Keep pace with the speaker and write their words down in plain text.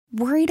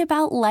Worried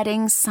about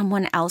letting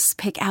someone else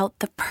pick out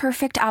the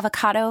perfect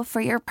avocado for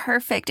your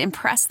perfect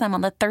impress them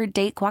on the third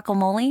date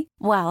guacamole?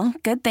 Well,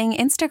 good thing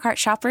Instacart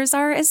shoppers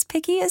are as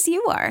picky as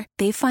you are.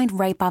 They find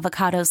ripe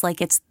avocados like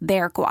it's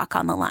their guac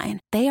on the line.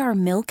 They are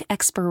milk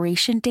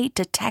expiration date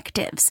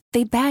detectives.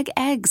 They bag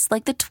eggs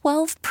like the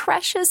 12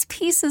 precious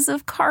pieces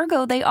of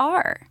cargo they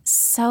are.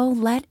 So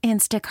let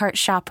Instacart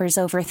shoppers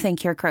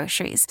overthink your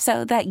groceries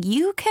so that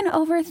you can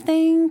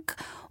overthink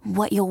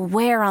what you'll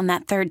wear on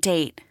that third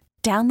date.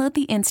 Download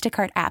the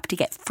Instacart app to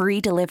get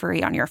free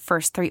delivery on your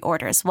first 3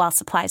 orders while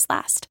supplies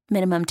last.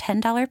 Minimum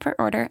 $10 per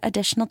order.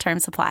 Additional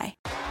terms apply.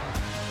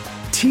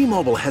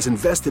 T-Mobile has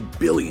invested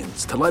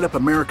billions to light up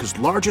America's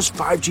largest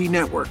 5G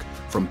network,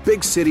 from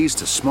big cities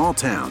to small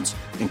towns,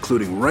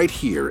 including right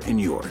here in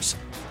yours.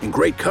 And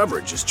great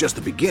coverage is just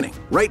the beginning.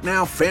 Right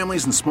now,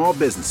 families and small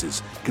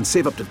businesses can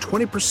save up to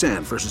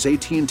 20% versus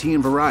AT&T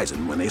and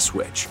Verizon when they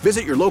switch.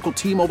 Visit your local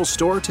T-Mobile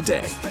store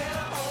today.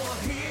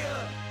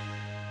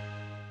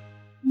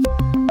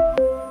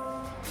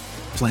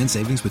 Plan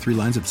savings with 3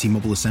 lines of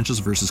T-Mobile Essentials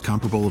versus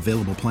comparable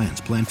available plans.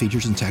 Plan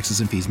features and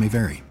taxes and fees may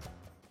vary.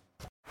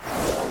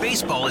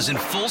 Baseball is in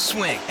full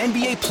swing.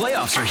 NBA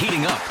playoffs are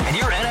heating up, and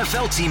your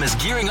NFL team is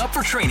gearing up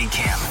for training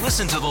camp.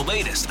 Listen to the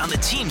latest on the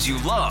teams you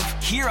love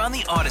here on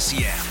the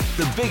Odyssey app.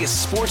 The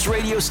biggest sports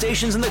radio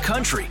stations in the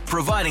country,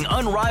 providing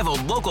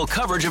unrivaled local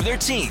coverage of their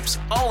teams,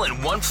 all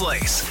in one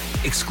place.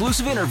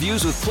 Exclusive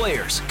interviews with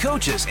players,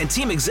 coaches, and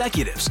team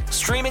executives,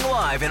 streaming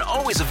live and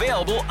always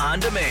available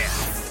on demand.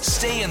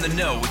 Stay in the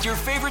know with your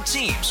favorite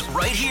teams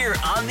right here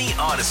on the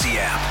Odyssey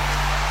app.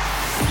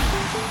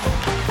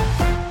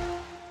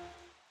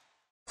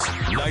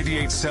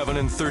 98.7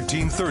 and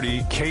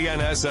 1330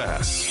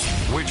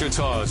 KNSS,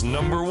 Wichita's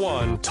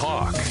 #1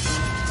 talk.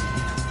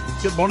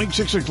 Good morning,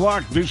 6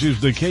 o'clock. This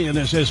is the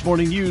KNSS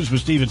Morning News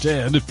with Steve and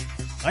Ted.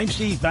 I'm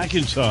Steve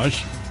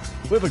McIntosh.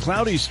 We have a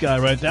cloudy sky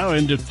right now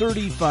and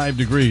 35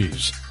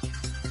 degrees.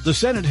 The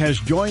Senate has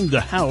joined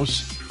the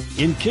House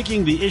in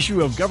kicking the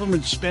issue of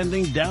government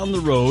spending down the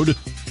road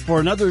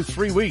for another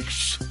 3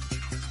 weeks.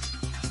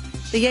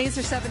 The yeas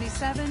are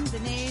 77, the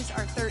nays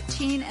are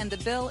 13, and the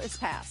bill is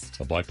passed.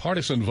 A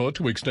bipartisan vote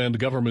to extend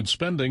government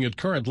spending at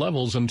current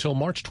levels until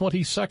March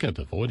 22nd,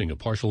 avoiding a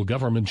partial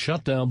government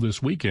shutdown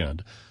this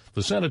weekend.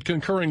 The Senate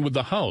concurring with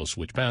the House,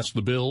 which passed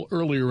the bill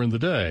earlier in the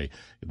day.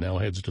 It now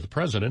heads to the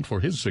President for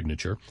his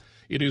signature.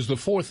 It is the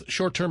 4th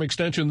short-term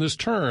extension this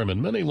term,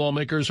 and many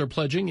lawmakers are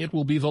pledging it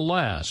will be the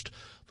last.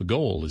 The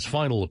goal is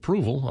final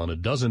approval on a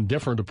dozen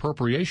different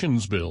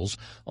appropriations bills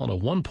on a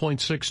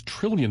 $1.6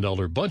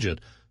 trillion budget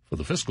for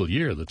the fiscal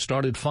year that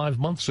started 5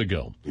 months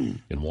ago.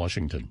 In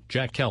Washington,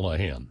 Jack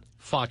Callahan,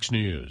 Fox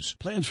News.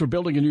 Plans for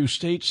building a new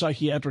state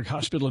psychiatric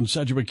hospital in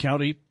Sedgwick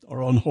County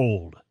are on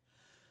hold.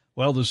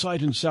 While the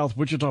site in South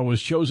Wichita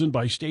was chosen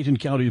by state and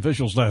county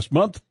officials last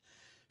month,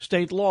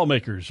 state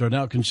lawmakers are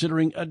now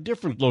considering a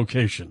different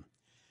location.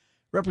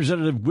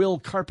 Representative Will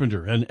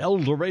Carpenter, an El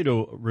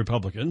Dorado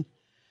Republican,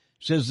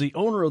 says the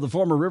owner of the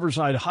former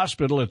Riverside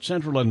Hospital at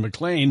Central and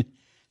McLean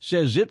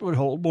says it would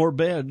hold more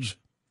beds.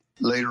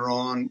 Later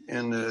on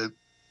in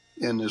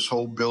this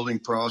whole building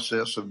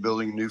process of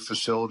building a new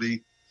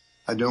facility,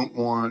 I don't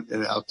want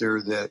it out there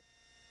that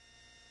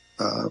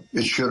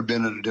it should have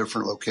been at a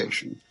different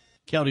location.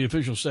 County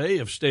officials say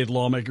if state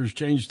lawmakers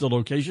change the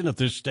location at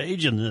this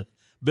stage in the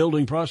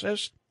building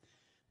process,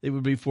 they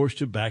would be forced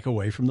to back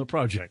away from the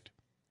project.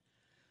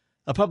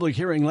 A public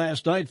hearing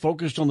last night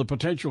focused on the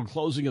potential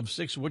closing of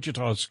 6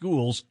 Wichita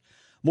schools.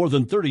 More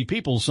than 30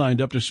 people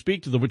signed up to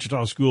speak to the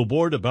Wichita School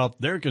Board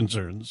about their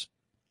concerns.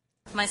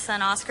 My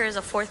son Oscar is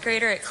a 4th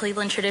grader at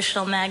Cleveland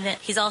Traditional Magnet.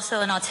 He's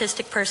also an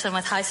autistic person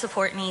with high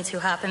support needs who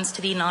happens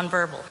to be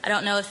nonverbal. I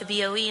don't know if the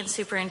BOE and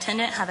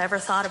superintendent have ever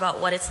thought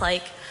about what it's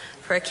like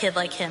for a kid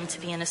like him to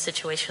be in a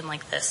situation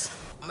like this.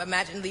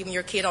 Imagine leaving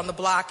your kid on the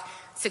block,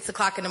 6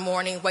 o'clock in the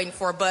morning, waiting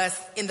for a bus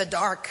in the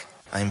dark.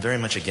 I am very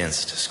much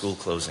against school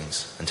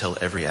closings until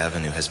every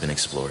avenue has been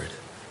explored.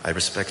 I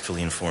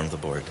respectfully inform the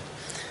board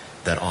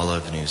that all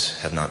avenues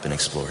have not been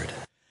explored.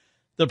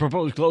 The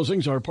proposed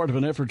closings are part of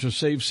an effort to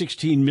save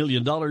 $16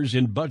 million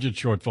in budget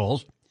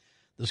shortfalls.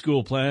 The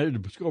school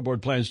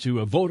board plans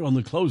to vote on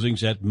the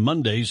closings at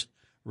Monday's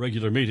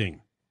regular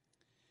meeting.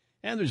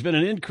 And there's been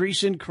an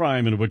increase in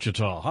crime in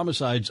Wichita.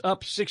 Homicides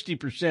up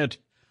 60%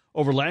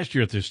 over last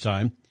year at this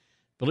time.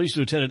 Police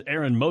Lieutenant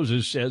Aaron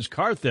Moses says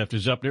car theft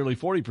is up nearly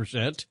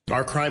 40%.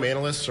 Our crime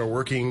analysts are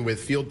working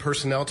with field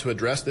personnel to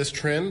address this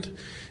trend,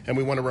 and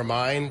we want to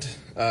remind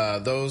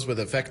those with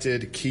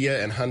affected Kia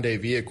and Hyundai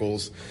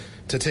vehicles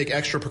to take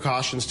extra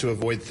precautions to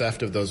avoid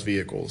theft of those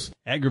vehicles.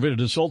 Aggravated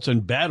assaults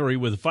and battery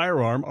with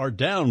firearm are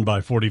down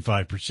by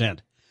 45%.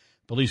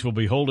 Police will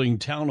be holding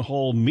town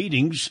hall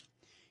meetings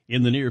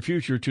in the near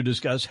future to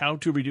discuss how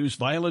to reduce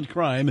violent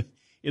crime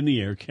in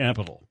the air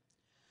capital.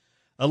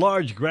 A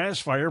large grass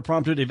fire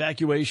prompted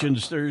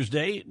evacuations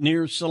Thursday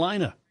near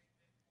Salina.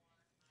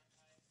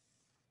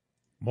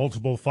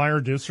 Multiple fire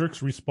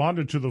districts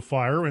responded to the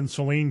fire in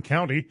Saline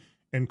County,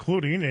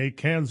 including a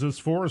Kansas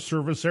Forest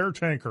Service air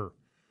tanker.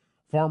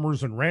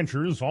 Farmers and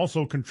ranchers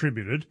also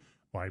contributed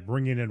by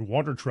bringing in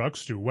water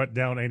trucks to wet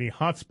down any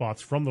hot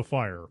spots from the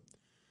fire.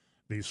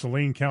 The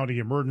Saline County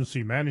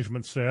Emergency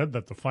Management said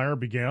that the fire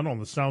began on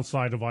the south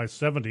side of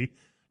I-70,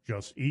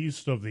 just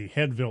east of the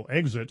Headville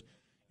exit.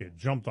 It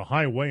jumped the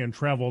highway and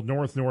traveled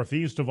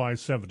north-northeast of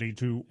I-70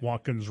 to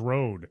Watkins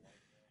Road.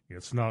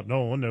 It's not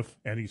known if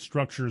any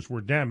structures were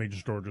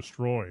damaged or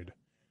destroyed.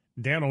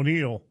 Dan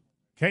O'Neill,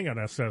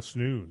 KNSS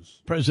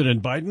News.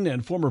 President Biden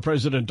and former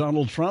President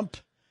Donald Trump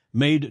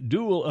made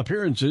dual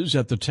appearances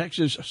at the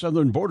Texas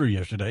southern border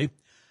yesterday.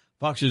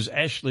 Fox's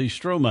Ashley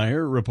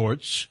Strohmeyer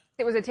reports.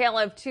 It was a tale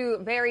of two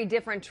very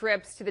different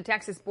trips to the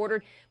Texas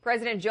border.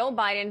 President Joe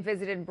Biden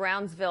visited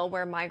Brownsville,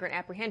 where migrant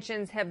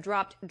apprehensions have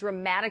dropped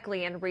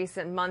dramatically in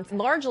recent months,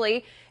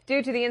 largely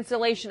due to the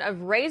installation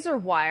of razor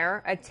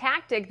wire, a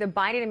tactic the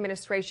Biden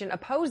administration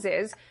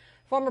opposes.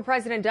 Former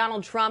President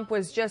Donald Trump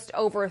was just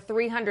over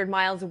 300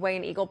 miles away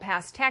in Eagle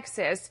Pass,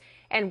 Texas,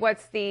 and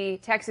what's the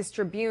Texas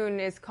Tribune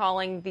is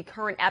calling the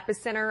current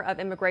epicenter of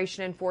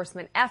immigration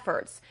enforcement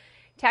efforts.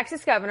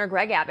 Texas Governor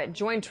Greg Abbott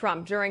joined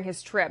Trump during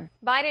his trip.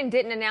 Biden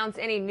didn't announce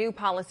any new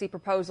policy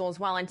proposals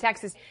while in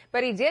Texas,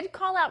 but he did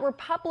call out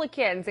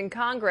Republicans in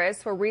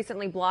Congress for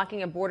recently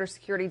blocking a border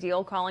security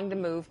deal, calling the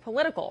move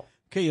political.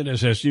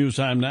 KNSS News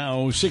Time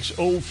now,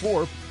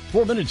 6:04,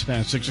 4 minutes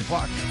past 6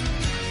 o'clock.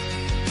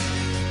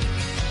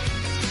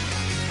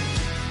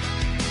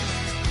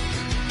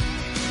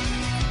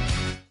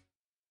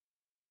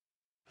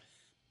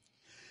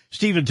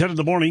 Steve and 10 in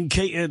the morning,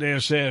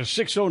 KNSS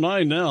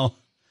 6:09 now.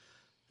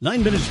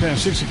 9 minutes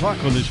past 6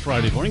 o'clock on this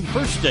Friday morning,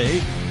 first day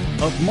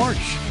of March.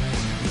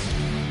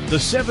 The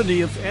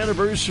 70th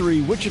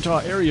anniversary Wichita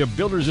Area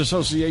Builders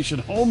Association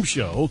Home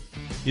Show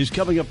is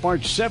coming up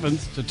March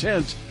 7th to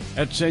 10th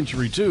at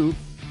Century 2.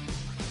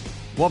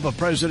 WAPA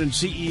President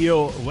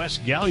CEO Wes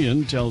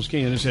Gallion tells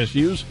KNSS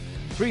News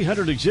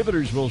 300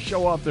 exhibitors will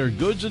show off their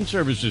goods and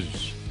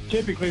services.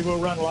 Typically we'll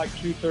run like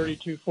 230,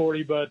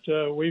 240,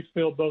 but we've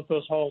filled both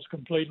those halls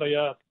completely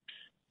up.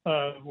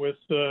 With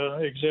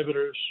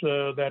exhibitors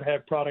that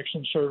have products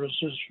and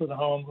services for the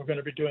home. We're going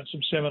to be doing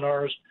some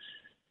seminars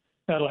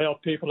that'll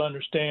help people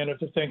understand if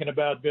they're thinking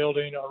about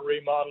building or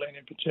remodeling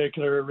in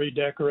particular,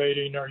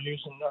 redecorating or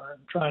using or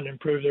trying to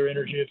improve their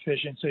energy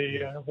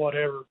efficiency,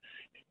 whatever,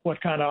 what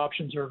kind of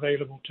options are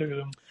available to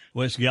them.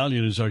 Wes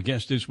Gallion is our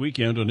guest this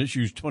weekend on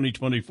Issues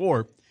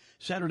 2024,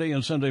 Saturday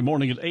and Sunday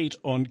morning at 8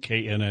 on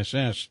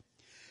KNSS.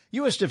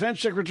 U.S. Defense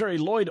Secretary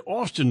Lloyd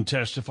Austin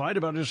testified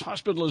about his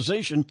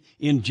hospitalization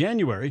in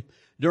January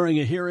during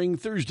a hearing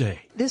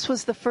Thursday. This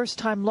was the first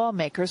time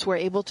lawmakers were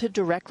able to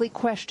directly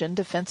question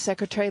Defense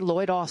Secretary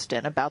Lloyd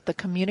Austin about the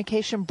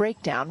communication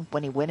breakdown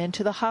when he went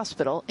into the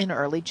hospital in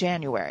early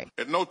January.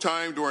 At no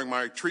time during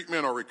my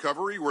treatment or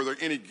recovery were there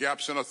any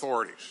gaps in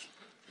authorities,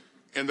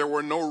 and there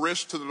were no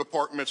risks to the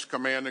department's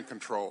command and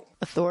control.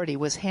 Authority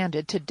was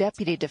handed to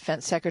Deputy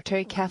Defense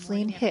Secretary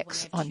Kathleen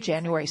Hicks on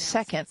January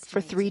 2nd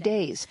for 3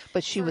 days,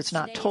 but she was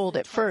not told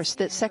at first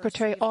that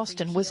Secretary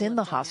Austin was in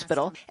the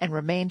hospital and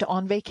remained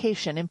on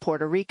vacation in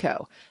Puerto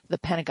Rico. The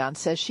Pentagon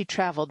says she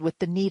traveled with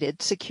the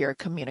needed secure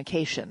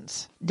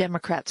communications.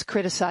 Democrats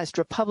criticized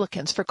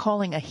Republicans for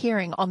calling a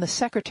hearing on the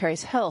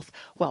Secretary's health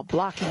while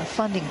blocking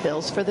funding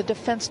bills for the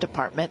Defense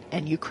Department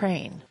and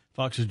Ukraine.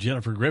 Fox's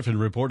Jennifer Griffin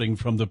reporting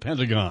from the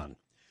Pentagon.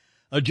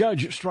 A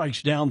judge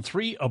strikes down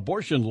 3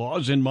 abortion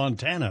laws in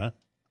Montana.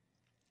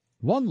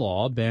 One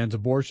law bans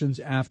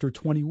abortions after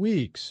 20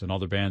 weeks.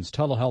 Another bans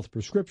telehealth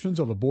prescriptions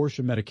of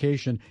abortion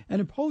medication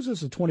and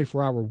imposes a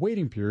 24-hour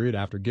waiting period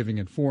after giving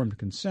informed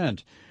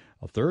consent.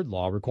 A third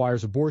law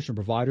requires abortion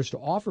providers to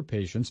offer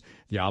patients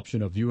the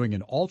option of viewing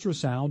an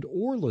ultrasound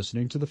or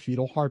listening to the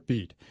fetal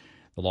heartbeat.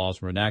 The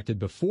laws were enacted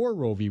before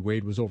Roe v.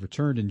 Wade was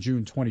overturned in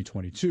June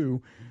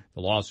 2022.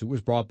 The lawsuit was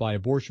brought by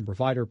abortion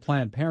provider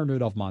Planned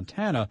Parenthood of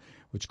Montana,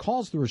 which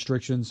calls the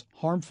restrictions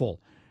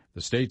harmful.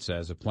 The state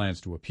says it plans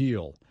to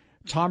appeal.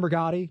 Tom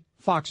Rigotti,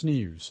 Fox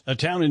News. A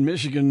town in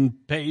Michigan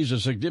pays a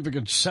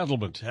significant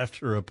settlement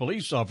after a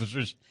police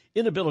officer's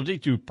inability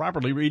to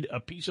properly read a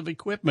piece of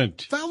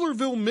equipment.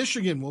 Fowlerville,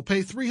 Michigan will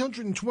pay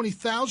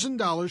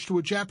 $320,000 to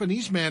a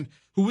Japanese man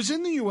who was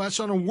in the U.S.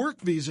 on a work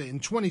visa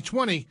in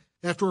 2020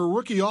 after a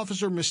rookie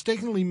officer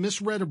mistakenly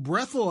misread a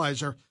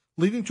breathalyzer,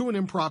 leading to an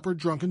improper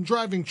drunken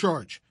driving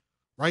charge.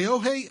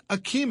 Ryohei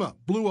Akima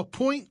blew a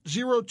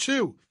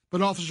 .02,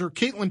 but Officer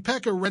Caitlin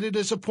Pekka read it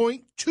as a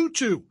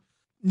 .22,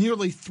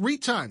 nearly 3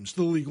 times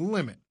the legal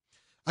limit.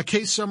 A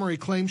case summary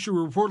claims she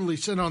reportedly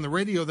said on the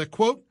radio that,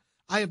 quote,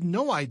 "I have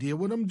no idea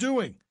what I'm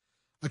doing."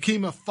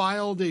 Akima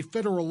filed a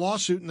federal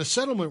lawsuit and the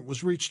settlement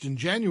was reached in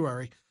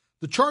January.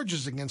 The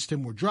charges against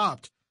him were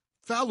dropped.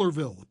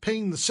 Fowlerville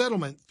paying the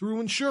settlement through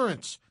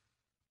insurance.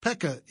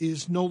 Pekka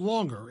is no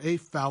longer a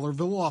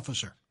Fowlerville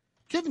officer.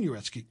 Kevin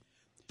Uretsky,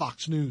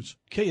 Fox News.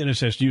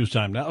 KNSS News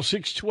Time now,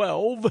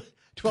 6:12,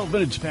 12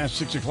 minutes past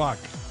 6 o'clock.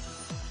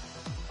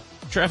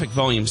 Traffic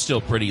volume still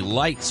pretty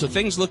light, so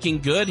things looking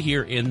good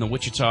here in the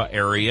Wichita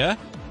area.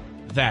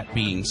 That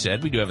being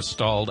said, we do have a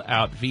stalled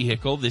out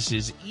vehicle. This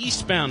is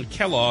eastbound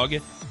Kellogg.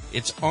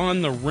 It's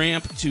on the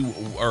ramp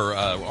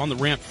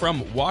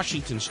from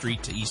Washington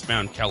Street to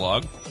eastbound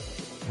Kellogg.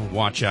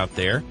 Watch out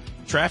there.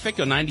 Traffic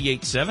on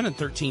 98.7 and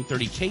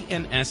 1330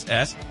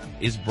 KNSS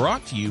is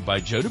brought to you by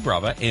Joe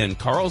DeBrava and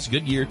Carl's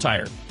Goodyear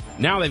Tire.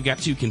 Now they've got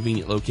 2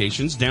 convenient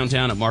locations,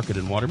 downtown at Market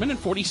and Waterman and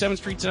 47th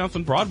Street South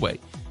on Broadway.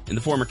 In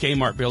the former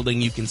Kmart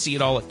building, you can see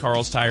it all at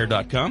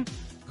carlstire.com.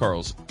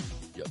 Carl's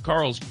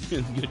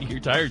Goodyear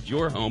Tire is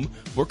your home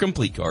for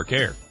complete car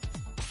care.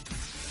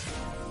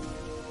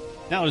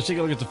 Now let's take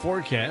a look at the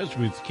forecast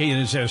with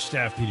KNSS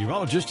staff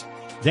meteorologist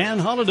Dan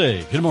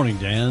Holliday. Good morning,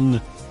 Dan.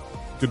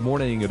 Good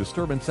morning. A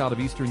disturbance out of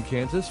eastern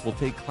Kansas will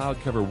take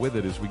cloud cover with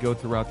it as we go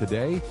throughout the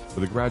day.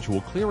 With a gradual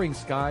clearing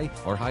sky,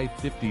 our high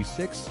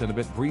 56 and a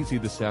bit breezy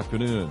this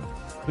afternoon.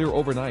 Clear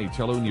overnight,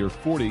 low near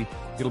 40.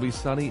 It'll be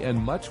sunny and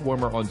much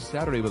warmer on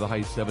Saturday with a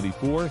high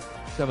 74,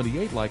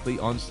 78 likely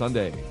on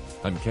Sunday.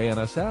 I'm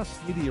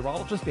KNSS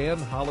meteorologist Dan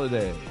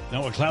Holliday.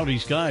 Now a cloudy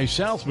sky,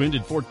 south wind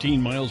at 14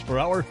 miles per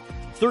hour,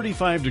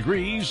 35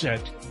 degrees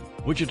at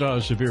Wichita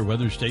Severe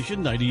Weather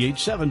Station,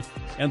 98.7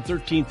 and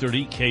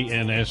 1330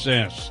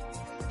 KNSS.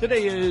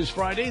 Today is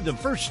Friday, the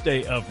first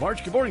day of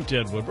March. Good morning,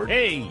 Ted Woodward.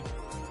 Hey!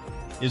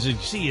 Is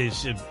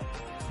it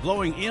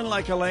blowing in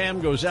like a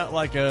lamb, goes out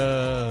like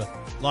a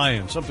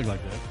lion, something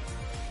like that?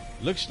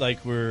 Looks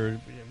like we're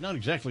not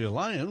exactly a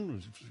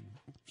lion.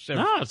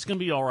 No, it's going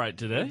to be all right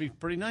today. It'll be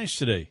pretty nice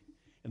today.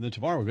 And then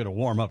tomorrow we're going to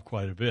warm up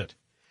quite a bit.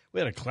 We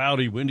had a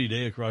cloudy, windy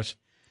day across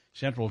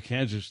central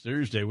Kansas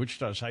Thursday.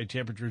 Wichita's high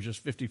temperature is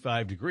just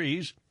 55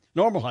 degrees.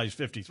 Normal high is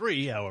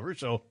 53, however,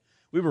 so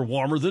we were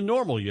warmer than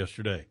normal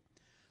yesterday.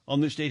 On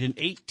this date in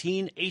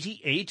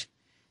 1888,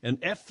 an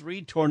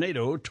F3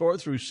 tornado tore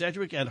through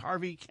Sedgwick and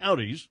Harvey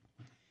counties.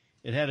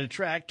 It had a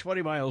track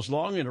 20 miles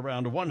long and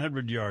around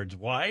 100 yards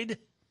wide.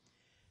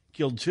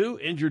 Killed 2,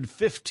 injured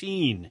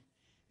 15.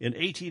 In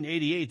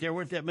 1888, there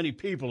weren't that many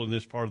people in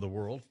this part of the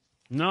world.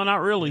 No,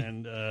 not really.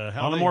 And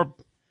how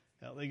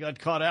they got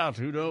caught out,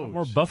 who knows?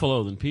 More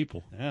buffalo than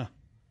people. Yeah.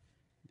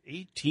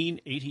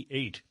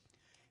 1888.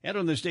 And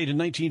on this date in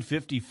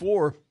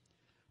 1954,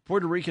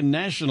 Puerto Rican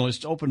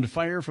nationalists opened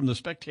fire from the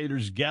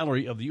spectators'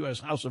 gallery of the U.S.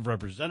 House of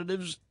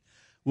Representatives,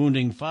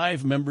 wounding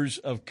 5 members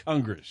of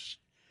Congress.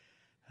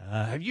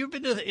 Have you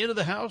been to the end of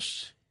the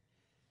House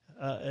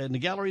in the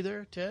gallery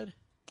there, Ted?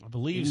 I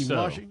believe in so.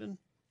 Washington?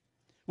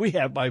 We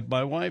have.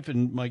 My wife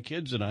and my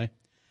kids and I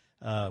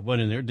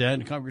went in there.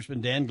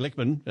 Congressman Dan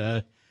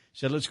Glickman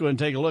said, let's go and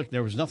take a look.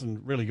 There was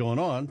nothing really going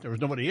on. There was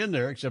nobody in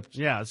there except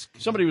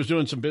somebody was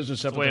doing some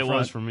business up at the front. That's the way it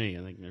was for me.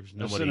 I think there's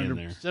nobody in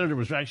there. Senator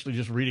was actually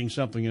just reading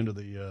something into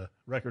the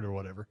record or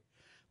whatever.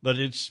 But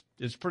it's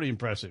pretty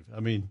impressive.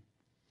 I mean,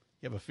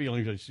 you have a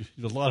feeling that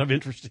there's a lot of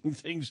interesting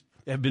things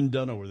have been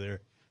done over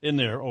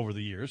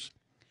the years.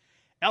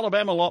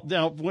 Alabama law.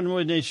 Now,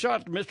 when they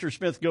shot Mr.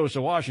 Smith Goes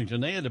to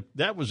Washington,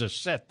 that was a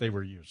set they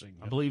were using.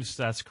 I believe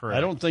that's correct.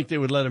 I don't think they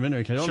would let him in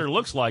there. Sure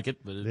looks like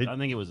it, but I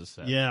think it was a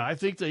set. Yeah, I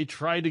think they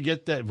tried to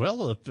get that.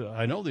 Well,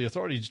 I know the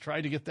authorities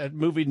tried to get that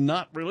movie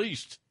not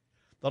released.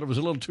 Thought it was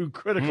a little too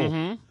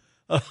critical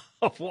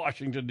of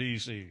Washington,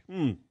 D.C.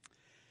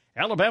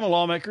 Alabama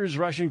lawmakers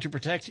rushing to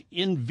protect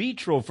in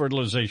vitro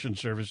fertilization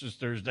services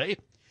Thursday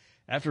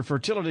after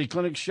fertility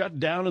clinics shut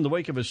down in the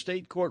wake of a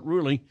state court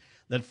ruling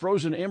that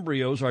frozen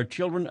embryos are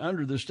children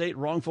under the state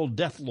wrongful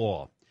death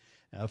law.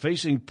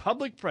 Facing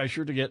public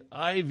pressure to get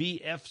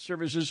IVF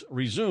services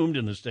resumed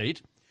in the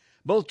state,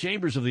 both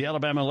chambers of the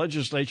Alabama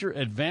legislature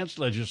advanced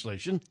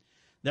legislation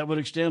that would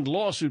extend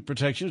lawsuit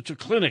protections to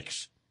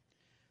clinics.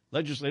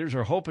 Legislators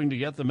are hoping to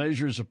get the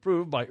measures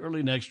approved by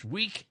early next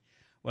week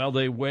while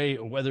they weigh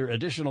whether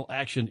additional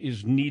action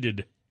is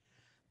needed.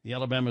 The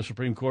Alabama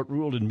Supreme Court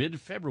ruled in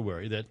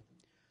mid-February that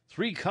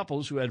 3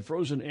 couples who had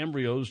frozen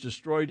embryos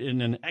destroyed in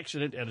an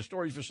accident at a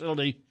storage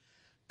facility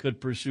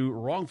could pursue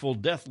wrongful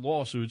death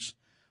lawsuits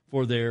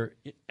for their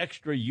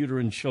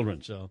extrauterine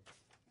children. So, a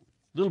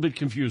little bit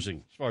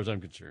confusing as far as I'm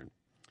concerned.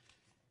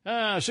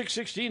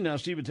 6:16 now,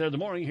 Steve and Ted in the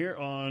morning here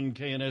on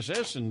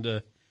KNSS, and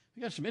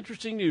we got some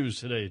interesting news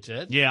today,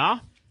 Ted. Yeah?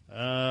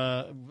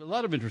 A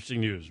lot of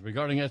interesting news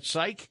regarding that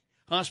psych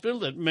hospital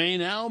that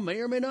may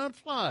or may not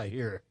fly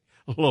here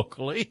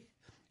locally.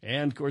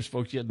 And, of course,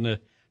 folks getting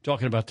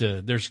talking about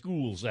their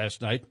schools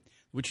last night.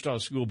 Wichita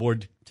School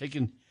Board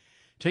taking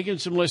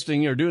some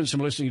listening or doing some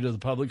listening to the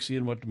public,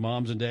 seeing what the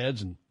moms and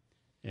dads and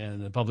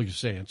the public is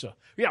saying. So,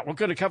 yeah, we're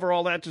going to cover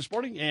all that this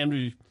morning,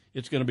 and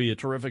it's going to be a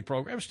terrific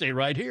program. Stay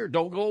right here.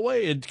 Don't go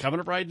away. It's coming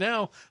up right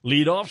now.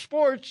 Lead Off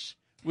Sports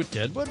with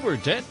Ted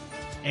Woodward. Ted?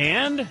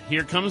 And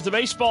here comes the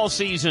baseball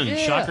season. Yeah.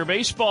 Shocker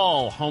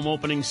Baseball home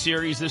opening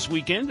series this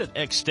weekend at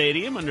X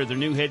Stadium under their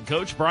new head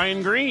coach,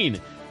 Brian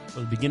Green. For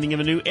the beginning of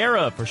a new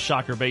era for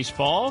Shocker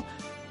Baseball.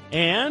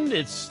 And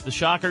it's the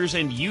Shockers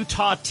and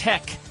Utah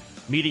Tech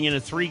meeting in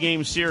a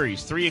 3-game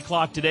series. 3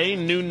 o'clock today,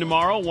 noon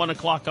tomorrow, 1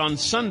 o'clock on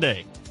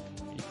Sunday.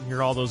 You can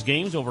hear all those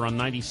games over on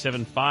 97.5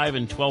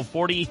 and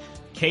 1240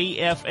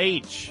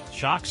 KFH.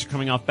 Shocks are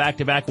coming off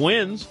back-to-back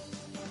wins.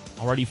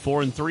 Already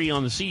 4-3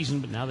 on the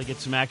season, but now they get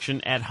some action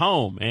at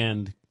home.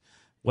 And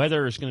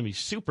weather is going to be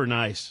super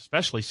nice,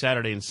 especially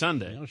Saturday and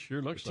Sunday. Yeah,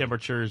 sure looks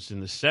Temperatures in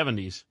the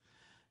 70s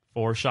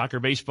for Shocker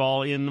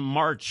Baseball in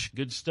March.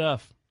 Good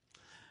stuff.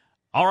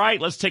 All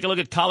right, let's take a look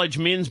at college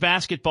men's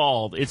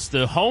basketball. It's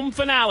the home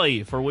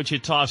finale for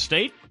Wichita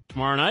State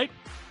tomorrow night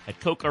at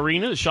Koch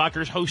Arena. The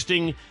Shockers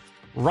hosting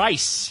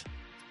Rice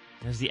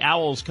as the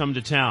Owls come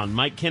to town.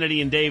 Mike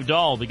Kennedy and Dave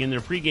Dahl begin their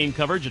pregame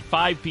coverage at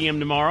 5 p.m.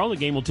 tomorrow. The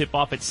game will tip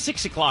off at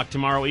 6 o'clock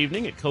tomorrow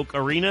evening at Koch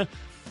Arena.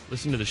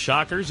 Listen to the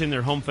Shockers in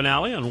their home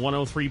finale on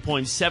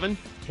 103.7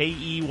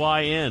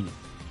 KEYN.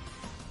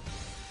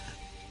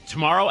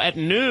 Tomorrow at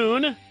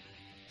noon,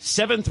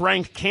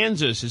 7th-ranked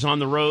Kansas is on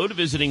the road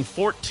visiting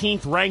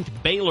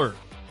 14th-ranked Baylor.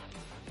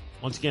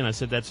 Once again, I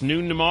said that's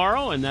noon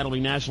tomorrow, and that'll be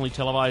nationally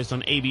televised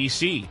on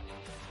ABC.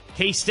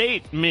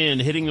 K-State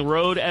men hitting the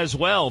road as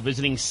well,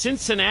 visiting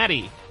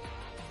Cincinnati.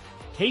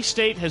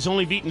 K-State has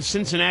only beaten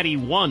Cincinnati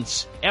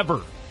once,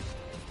 ever.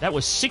 That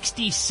was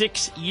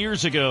 66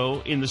 years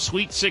ago in the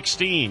Sweet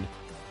 16.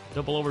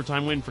 Double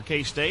overtime win for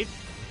K-State,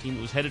 a team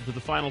that was headed to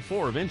the Final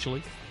Four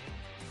eventually.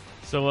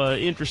 So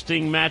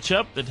interesting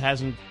matchup that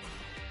hasn't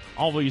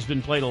always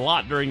been played a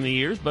lot during the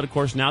years, but of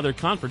course now they're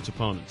conference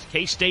opponents.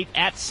 K-State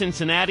at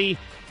Cincinnati.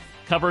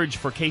 Coverage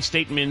for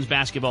K-State men's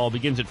basketball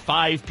begins at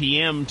 5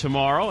 p.m.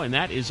 tomorrow, and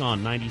that is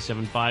on 97.5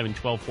 and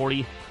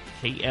 1240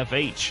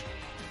 KFH.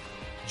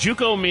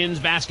 JUCO men's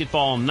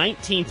basketball,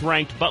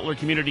 19th-ranked Butler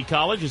Community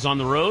College is on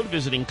the road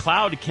visiting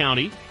Cloud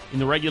County in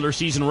the regular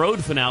season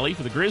road finale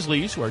for the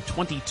Grizzlies, who are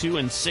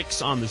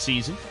 22-6 on the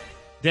season.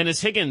 Dennis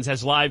Higgins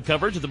has live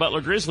coverage of the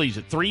Butler Grizzlies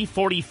at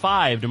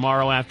 3:45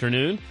 tomorrow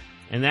afternoon,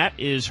 and that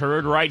is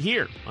heard right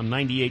here on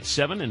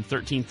 98.7 and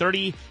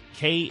 1330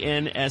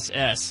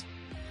 KNSS.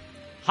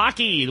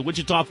 Hockey, the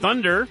Wichita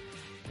Thunder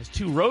has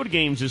 2 road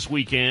games this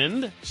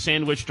weekend,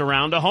 sandwiched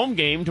around a home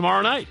game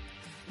tomorrow night.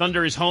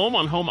 Thunder is home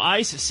on home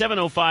ice,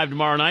 7:05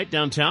 tomorrow night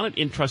downtown at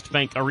Intrust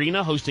Bank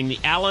Arena, hosting the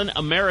Allen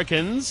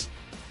Americans.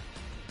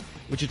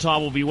 Wichita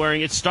will be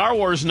wearing its Star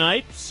Wars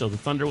night, so the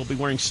Thunder will be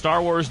wearing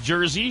Star Wars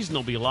jerseys, and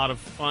there'll be a lot of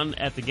fun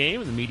at the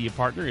game, and the media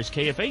partner is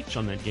KFH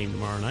on that game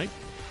tomorrow night.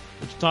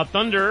 Wichita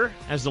Thunder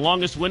has the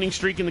longest winning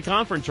streak in the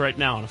conference right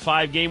now, on a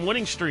 5-game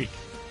winning streak.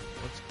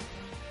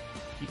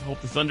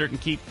 Hope the Thunder can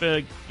keep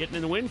getting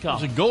in the win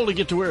column. Is it a goal to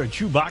get to wear a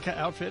Chewbacca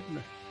outfit?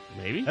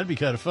 Maybe. That'd be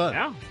kind of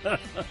fun. Yeah.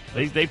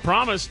 they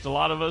promised a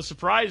lot of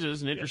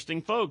surprises and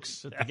interesting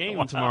folks at the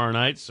game tomorrow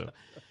night. So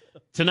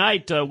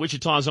tonight,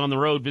 Wichita's on the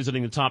road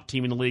visiting the top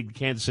team in the league, the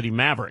Kansas City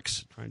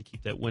Mavericks, trying to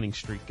keep that winning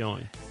streak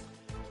going.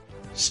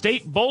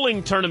 State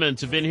bowling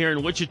tournaments have been here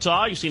in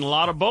Wichita. You've seen a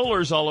lot of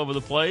bowlers all over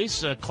the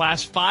place.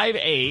 Class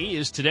 5A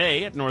is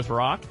today at North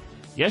Rock.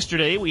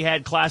 Yesterday, we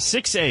had Class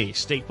 6A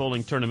state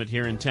bowling tournament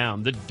here in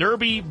town. The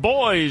Derby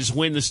boys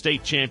win the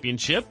state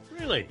championship.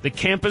 Really? The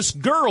campus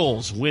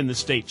girls win the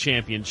state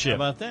championship.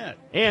 How about that?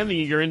 And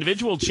your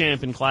individual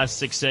champ in Class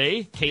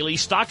 6A, Kaylee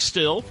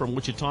Stockstill from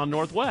Wichita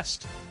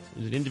Northwest.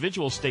 It's an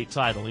individual state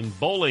title in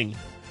bowling.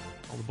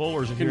 All the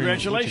bowlers are here in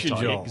Wichita. Congratulations,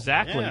 y'all.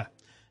 Exactly. Yeah.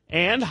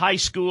 And high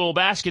school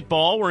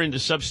basketball, we're into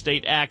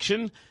sub-state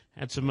action.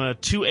 Had some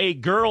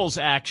 2A girls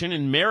action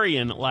in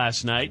Marion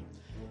last night.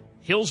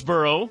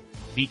 Hillsboro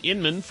beat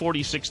Inman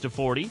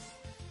 46-40.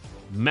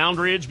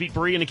 Moundridge beat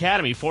Berean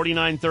Academy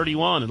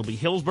 49-31. It'll be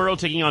Hillsboro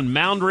taking on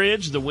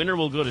Moundridge. The winner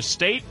will go to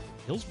state.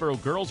 Hillsboro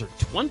girls are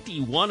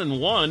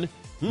 21-1.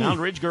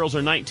 Moundridge girls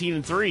are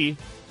 19-3.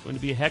 It's going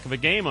to be a heck of a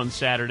game on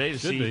Saturday to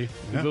see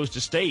who goes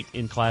to state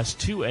in Class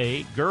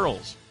 2A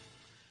girls.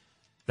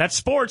 That's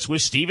sports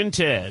with Steve and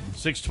Ted.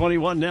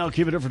 6:21 now.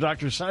 Keep it up for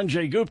Dr.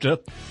 Sanjay Gupta.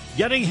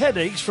 Getting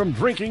headaches from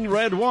drinking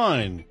red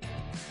wine.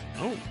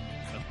 Oh,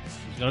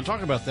 he's going to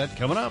talk about that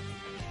coming up.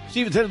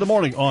 Steve and Ted in the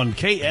morning on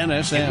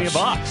KNSS. Give me a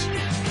box.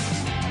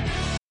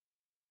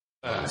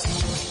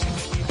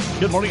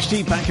 Good morning,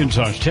 Steve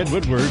McIntosh, Ted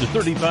Woodward,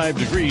 35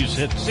 degrees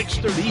at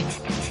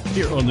 6:30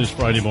 here on this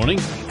Friday morning.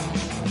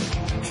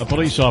 A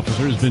police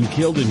officer has been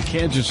killed in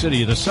Kansas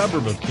City, in a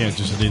suburb of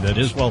Kansas City, that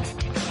is, while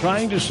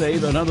trying to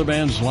save another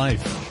man's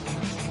life.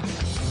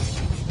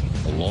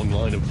 A long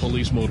line of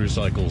police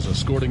motorcycles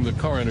escorting the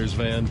coroner's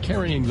van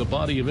carrying the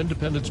body of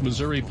Independence,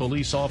 Missouri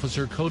police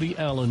officer Cody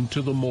Allen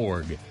to the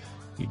morgue.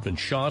 He'd been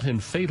shot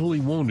and fatally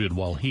wounded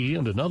while he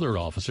and another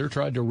officer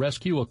tried to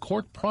rescue a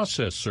court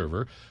process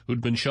server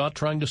who'd been shot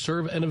trying to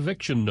serve an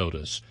eviction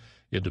notice.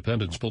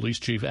 Independence Police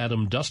Chief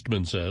Adam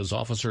Dustman says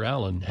Officer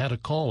Allen had a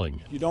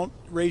calling. You don't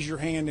raise your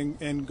hand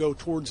and go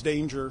towards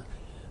danger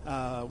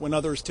when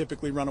others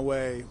typically run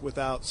away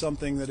without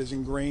something that is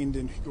ingrained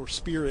in your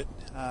spirit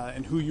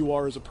and who you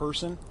are as a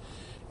person.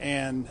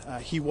 And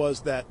he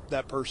was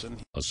that person.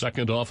 A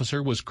second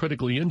officer was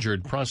critically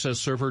injured. Process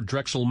server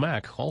Drexel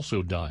Mack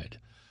also died.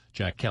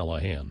 Jack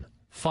Callahan,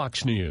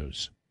 Fox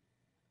News.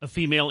 A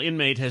female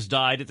inmate has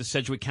died at the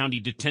Sedgwick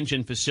County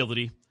Detention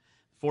Facility.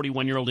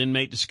 41-year-old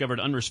inmate discovered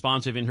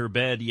unresponsive in her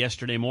bed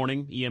yesterday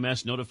morning.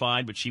 EMS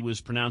notified, but she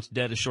was pronounced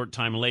dead a short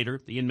time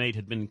later. The inmate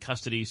had been in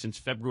custody since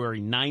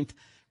February 9th,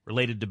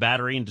 related to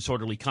battery and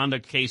disorderly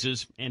conduct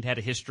cases, and had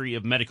a history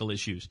of medical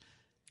issues.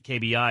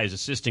 KBI is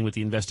assisting with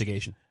the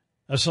investigation.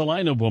 A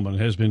Salina woman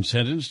has been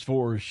sentenced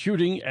for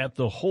shooting at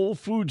the Whole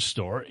Foods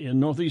store in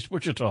northeast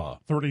Wichita.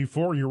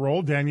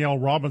 34-year-old Danielle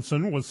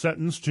Robinson was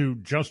sentenced to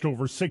just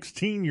over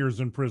 16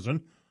 years in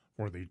prison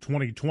for the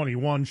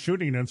 2021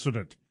 shooting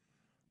incident.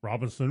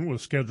 Robinson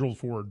was scheduled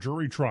for a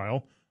jury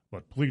trial,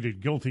 but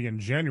pleaded guilty in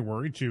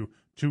January to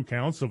 2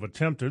 counts of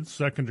attempted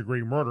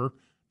second-degree murder,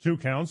 2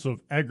 counts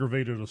of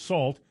aggravated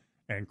assault,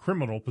 and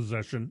criminal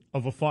possession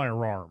of a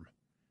firearm.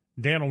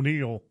 Dan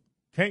O'Neill,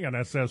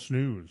 KNSS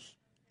News.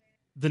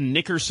 The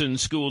Nickerson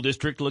School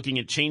District looking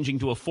at changing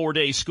to a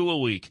 4-day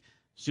school week.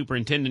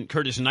 Superintendent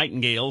Curtis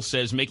Nightingale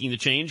says making the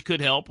change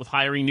could help with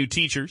hiring new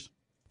teachers.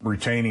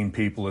 Retaining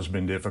people has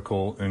been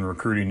difficult, and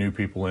recruiting new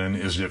people in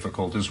is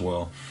difficult as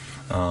well.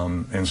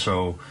 And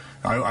so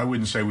I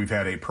wouldn't say we've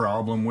had a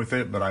problem with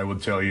it, but I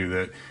would tell you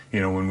that,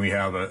 when we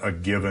have a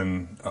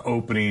given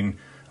opening,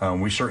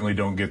 we certainly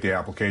don't get the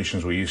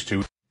applications we used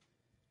to.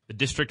 The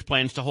district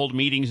plans to hold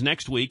meetings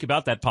next week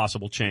about that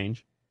possible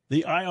change.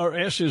 The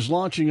IRS is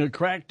launching a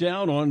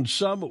crackdown on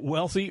some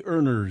wealthy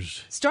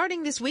earners.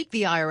 Starting this week,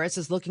 the IRS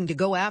is looking to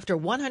go after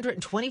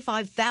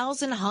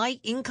 125,000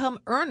 high-income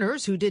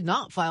earners who did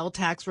not file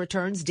tax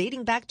returns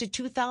dating back to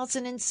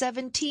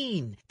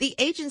 2017. The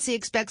agency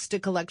expects to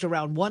collect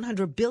around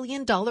 $100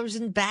 billion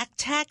in back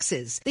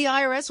taxes. The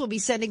IRS will be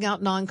sending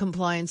out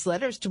non-compliance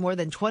letters to more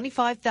than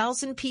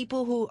 25,000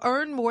 people who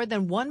earn more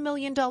than $1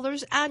 million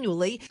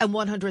annually and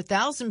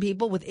 100,000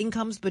 people with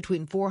incomes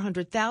between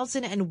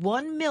 $400,000 and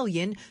 $1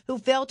 million who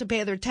failed to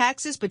pay their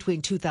taxes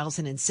between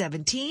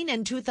 2017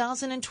 and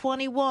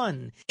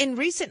 2021. In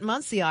recent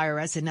months, the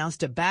IRS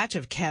announced a batch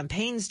of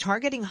campaigns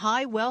targeting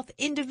high-wealth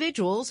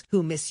individuals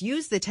who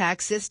misuse the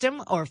tax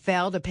system or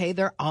fail to pay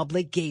their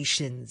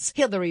obligations.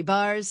 Hillary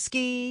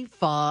Barsky,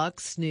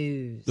 Fox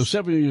News. The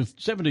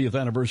 70th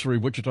anniversary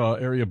Wichita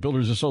Area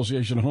Builders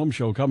Association Home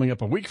Show coming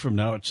up a week from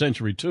now at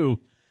Century 2.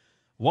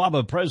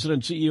 WABA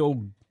President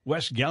CEO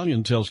Wes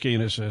Gallion tells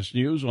KNSS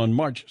News on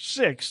March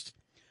 6th,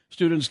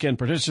 students can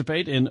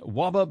participate in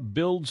WABA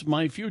Builds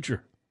My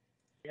Future.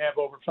 We have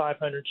over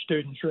 500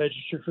 students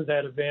registered for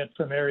that event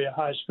from area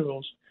high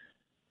schools,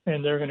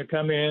 and they're going to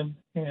come in,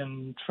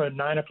 and from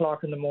 9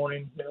 o'clock in the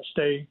morning, they'll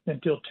stay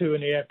until 2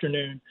 in the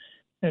afternoon,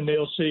 and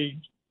they'll see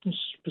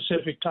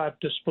specific type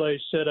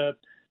displays set up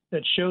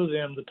that show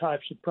them the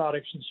types of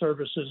products and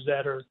services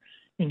that are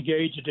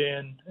engaged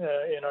in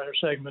our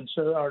segment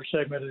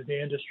of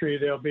the industry.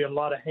 There'll be a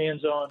lot of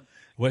hands-on.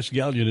 Wes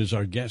Gallion is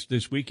our guest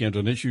this weekend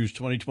on Issues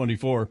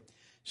 2024,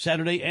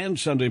 Saturday and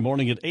Sunday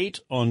morning at 8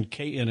 on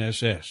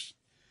KNSS.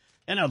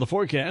 And now the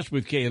forecast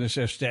with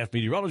KNSS staff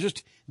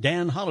meteorologist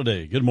Dan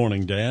Holliday. Good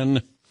morning,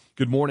 Dan.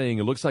 Good morning.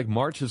 It looks like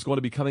March is going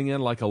to be coming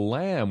in like a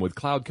lamb with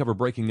cloud cover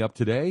breaking up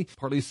today.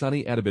 Partly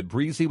sunny and a bit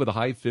breezy with a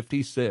high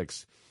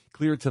 56.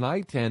 Clear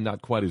tonight and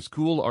not quite as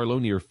cool. Our low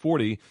near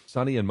 40.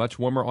 Sunny and much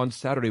warmer on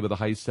Saturday with a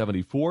high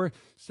 74.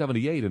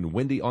 78 and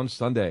windy on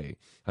Sunday.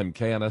 I'm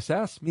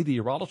KNSS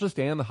meteorologist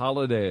Dan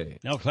Holliday.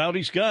 Now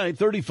cloudy sky,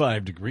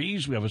 35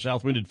 degrees. We have a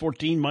south wind at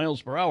 14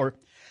 miles per hour.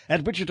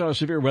 At Wichita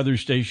Severe Weather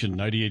Station,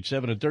 98.7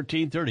 at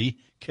 1330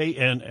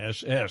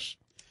 KNSS.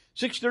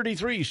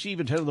 6:33, Steve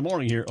and Ted in the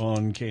morning here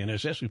on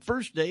KNSS.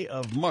 First day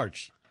of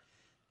March,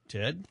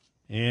 Ted.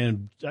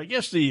 And I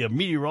guess the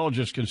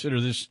meteorologists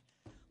consider this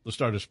the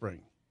start of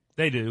spring.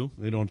 They do.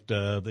 They don't.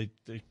 They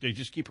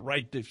just keep it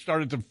right. They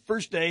started the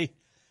first day,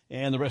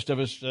 and the rest of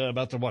us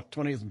about the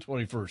 20th and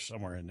 21st,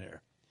 somewhere in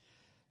there.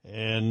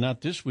 And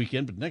not this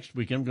weekend, but next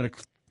weekend, we're going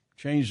to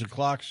change the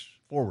clocks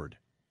forward,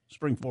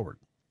 spring forward.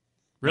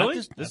 Really?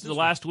 This is the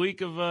last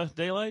week of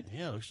daylight?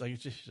 Yeah, looks like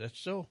that's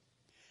so.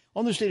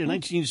 On this date in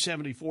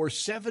 1974,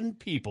 7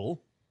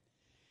 people,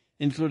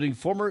 including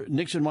former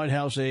Nixon White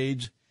House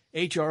aides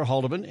H.R.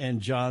 Haldeman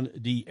and John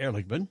D.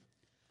 Ehrlichman,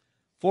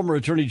 former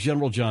Attorney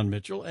General John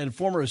Mitchell, and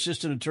former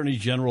Assistant Attorney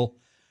General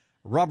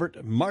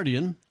Robert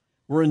Mardian,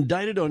 were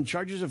indicted on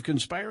charges of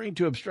conspiring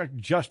to obstruct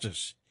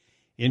justice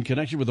in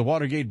connection with the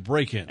Watergate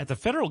break-in. At the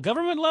federal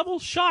government level?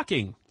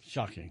 Shocking.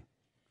 Shocking.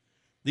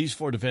 These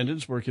 4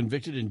 defendants were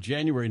convicted in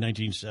January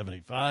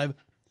 1975,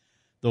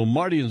 though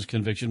Mardian's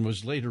conviction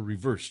was later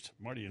reversed.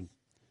 Mardian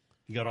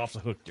got off the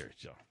hook there.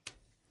 So,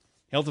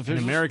 health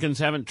officials, and Americans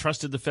haven't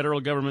trusted the federal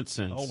government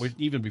since. Oh,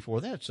 even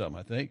before that, some,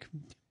 I think.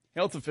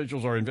 Health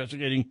officials are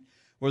investigating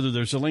whether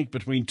there's a link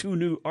between 2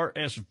 new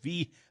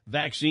RSV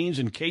vaccines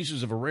and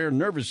cases of a rare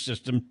nervous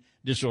system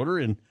disorder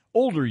in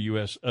older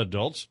U.S.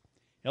 adults.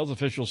 Health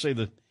officials say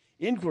the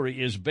inquiry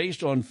is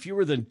based on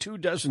fewer than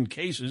 24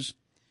 cases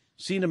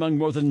seen among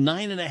more than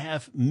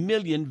 9.5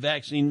 million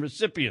vaccine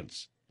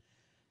recipients.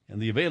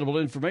 And the available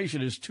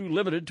information is too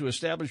limited to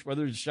establish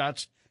whether the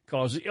shots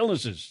cause the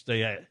illnesses,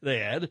 they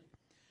add.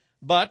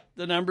 But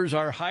the numbers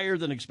are higher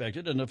than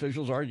expected, and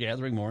officials are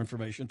gathering more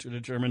information to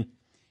determine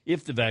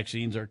if the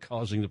vaccines are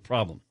causing the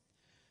problem.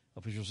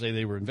 Officials say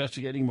they were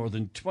investigating more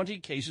than 20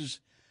 cases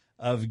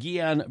of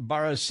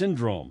Guillain-Barré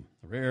syndrome,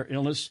 a rare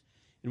illness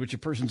in which a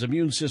person's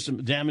immune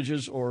system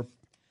damages or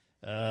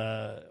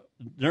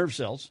nerve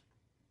cells,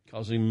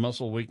 causing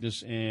muscle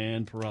weakness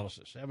and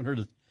paralysis. I haven't heard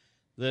of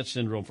that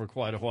syndrome for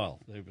quite a while.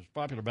 It was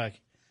popular back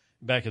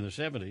in the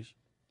 70s.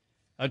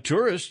 A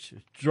tourist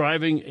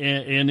driving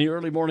in the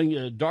early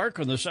morning dark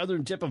on the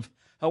southern tip of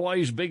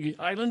Hawaii's Big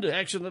Island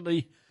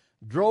accidentally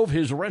drove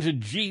his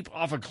rented Jeep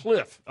off a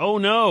cliff. Oh,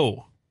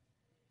 no.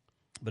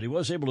 But he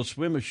was able to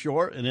swim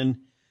ashore, and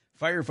then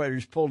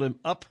firefighters pulled him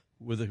up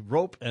with a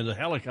rope and a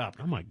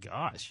helicopter. Oh, my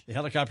gosh. They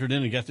helicoptered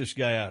in and got this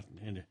guy out.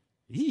 And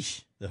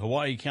the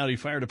Hawaii County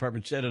Fire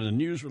Department said in a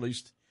news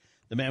release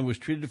the man was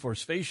treated for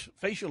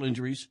facial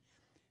injuries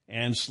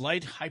and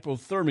slight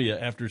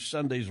hypothermia after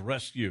Sunday's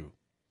rescue.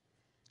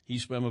 He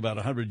swam about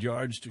 100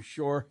 yards to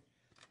shore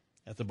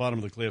at the bottom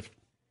of the cliff.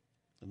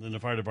 And then the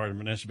fire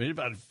department estimated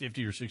about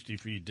 50 or 60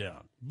 feet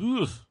down.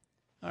 Ugh.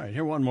 All right,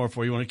 here one more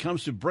for you. When it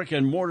comes to brick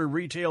and mortar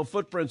retail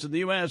footprints in the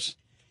U.S.,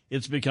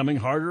 it's becoming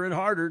harder and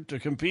harder to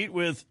compete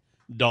with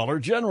Dollar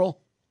General.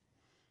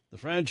 The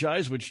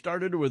franchise, which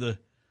started with a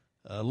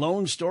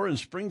lone store in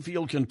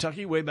Springfield,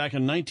 Kentucky, way back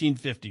in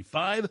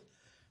 1955,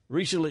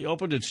 recently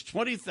opened its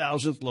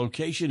 20,000th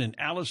location in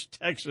Alice,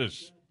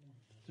 Texas.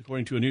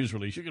 According to a news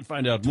release, you can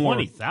find out more.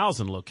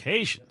 20,000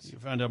 locations. You can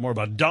find out more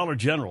about Dollar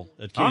General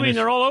at I mean,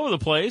 they're all over the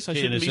place. I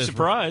shouldn't be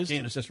surprised.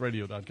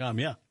 KNSSradio.com,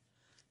 yeah.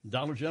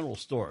 Dollar General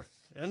store.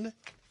 And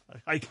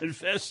I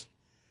confess,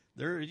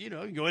 you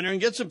go in there and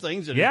get some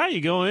things. Yeah,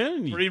 you go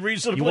in. Pretty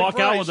reasonable. You walk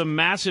out with a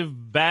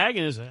massive bag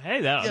and say,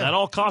 hey, that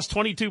all cost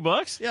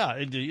 $22?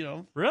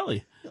 Yeah,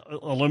 Really?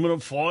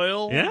 Aluminum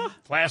foil. Yeah.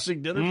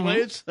 Plastic dinner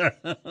plates.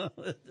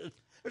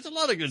 There's a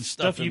lot of good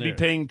stuff in you'd there. be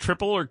paying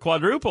triple or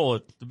quadruple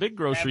at the big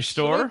grocery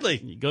store.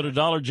 You go to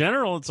Dollar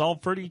General, it's all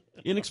pretty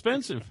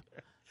inexpensive.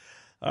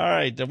 All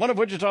right. One of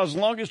Wichita's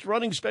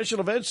longest-running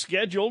special events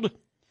scheduled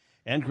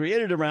and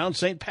created around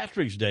St.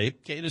 Patrick's Day.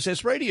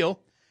 KNSS Radio,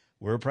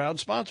 we're a proud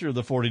sponsor of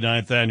the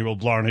 49th Annual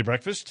Blarney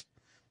Breakfast,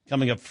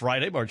 coming up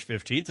Friday, March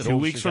 15th. At 2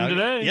 Old weeks Chicago. from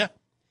today.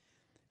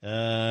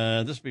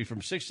 Yeah. This will be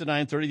from 6 to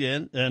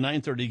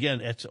 9:30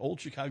 again at Old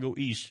Chicago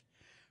East.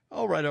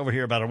 Oh, right over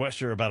here, about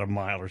a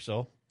mile or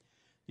so.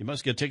 You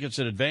must get tickets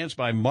in advance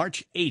by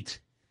March 8th.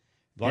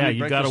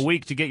 You've got a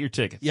week to get your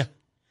tickets. Yeah.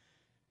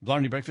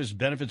 Blarney Breakfast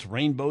benefits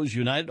Rainbows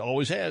United,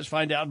 always has.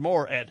 Find out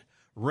more at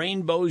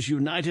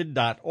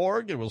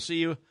rainbowsunited.org, and we'll see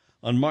you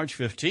on March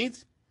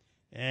 15th.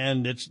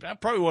 And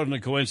that probably wasn't a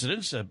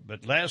coincidence,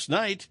 but last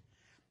night,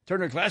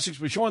 Turner Classics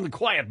was showing The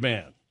Quiet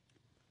Man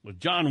with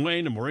John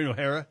Wayne and Maureen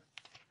O'Hara.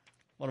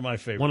 One of my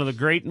favorites. One of the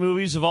great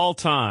movies of all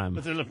time.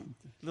 With a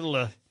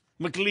little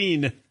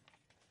McLean.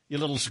 You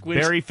little squint.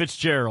 Barry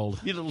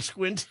Fitzgerald. You little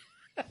squint.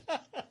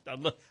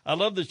 I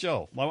love the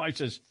show. My wife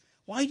says,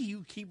 why do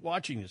you keep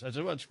watching this? I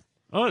said, well,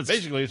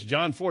 basically, it's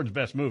John Ford's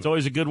best movie. It's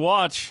always a good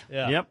watch.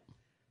 Yeah. Yep.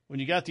 When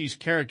you got these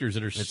characters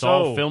that are it's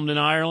all filmed in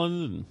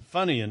Ireland. And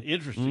funny and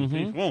interesting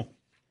people.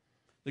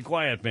 The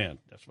Quiet Man.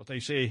 That's what they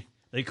say.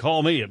 They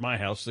call me at my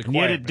house, The Quiet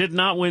Man. Yet it did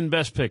not win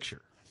Best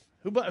Picture.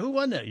 Who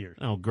won that year?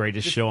 Oh,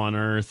 Greatest Show on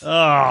Earth.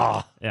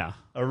 Oh. Yeah.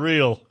 A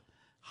real.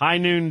 High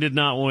Noon did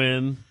not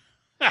win.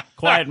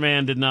 Quiet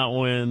Man did not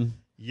win.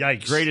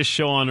 Yikes. Greatest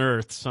Show on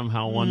Earth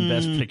somehow won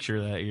Best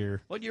Picture that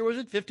year. What year was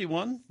it?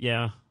 51?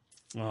 Yeah.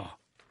 Oh. All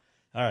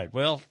right.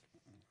 Well,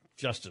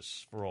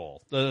 justice for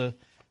all.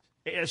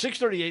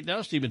 6:38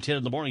 now, Steve and 10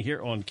 in the morning here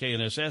on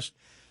KNSS.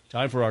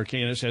 Time for our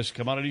KNSS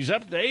Commodities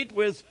Update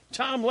with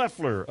Tom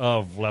Leffler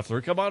of Leffler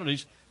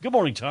Commodities. Good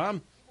morning,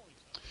 Tom.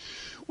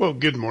 Well,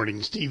 good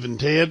morning, Steve and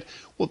Ted.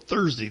 Well,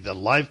 Thursday, the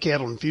live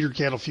cattle and feeder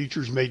cattle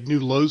futures made new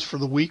lows for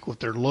the week with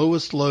their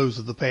lowest lows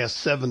of the past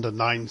 7 to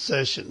 9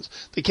 sessions.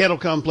 The cattle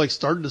complex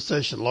started the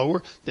session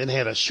lower, then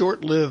had a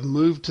short-lived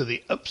move to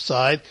the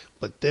upside,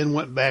 but then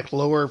went back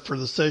lower for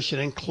the session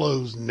and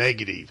closed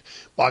negative.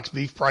 Box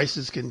beef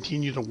prices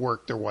continue to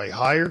work their way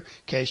higher.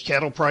 Cash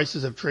cattle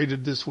prices have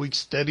traded this week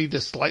steady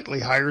to slightly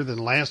higher than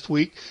last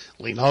week.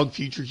 Lean hog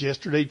futures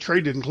yesterday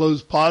traded and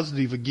closed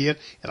positive again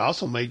and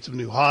also made some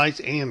new highs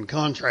and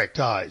contract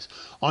highs.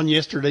 On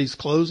yesterday's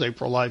close,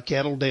 April live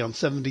cattle down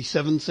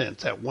 77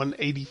 cents at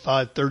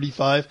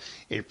 185.35.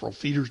 April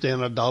feeders down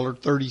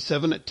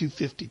 $1.37 at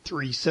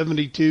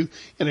 253.72,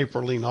 and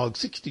April lean hog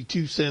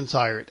 62 cents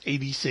higher at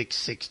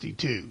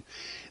 86.62.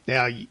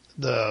 Now,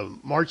 the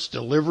March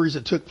deliveries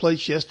that took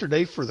place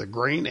yesterday for the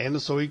grain and the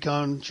soy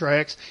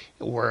contracts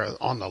were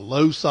on the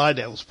low side.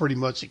 That was pretty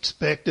much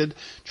expected.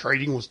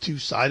 Trading was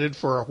two-sided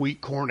for our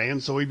wheat, corn,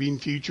 and soybean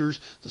futures.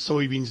 The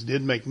soybeans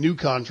did make new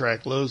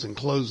contract lows and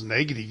closed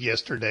negative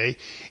yesterday.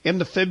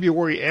 And the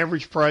February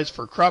average price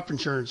for crop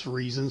insurance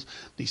reasons,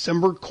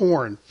 December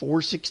corn,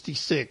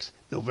 $4.66.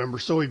 November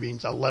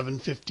soybeans,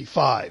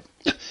 $11.55.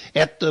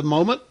 At the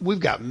moment,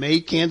 we've got May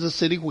Kansas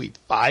City wheat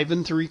 5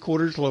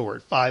 3/4 lower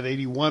at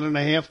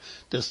 581.5.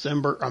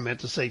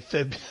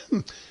 February.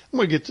 I'm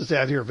going to get this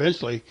out here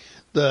eventually.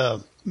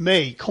 The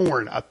May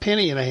corn a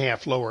penny and a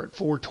half lower at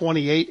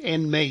 4.28,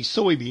 and May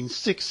soybeans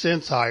 6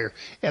 cents higher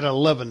at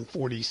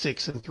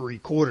 11.46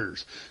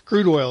 3/4.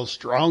 Crude oil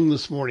strong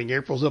this morning.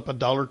 April's up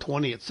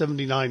 $1.20 at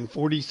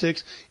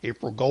 79.46.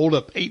 April gold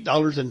up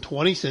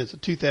 $8.20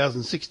 at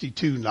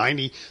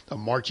 2,062.90. The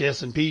March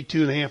S&P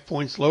 2.5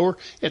 points lower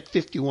at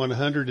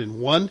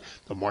 5,101.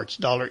 The March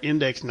dollar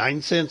index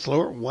 9 cents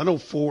lower,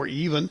 104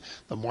 even.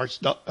 The March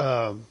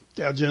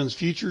Dow Jones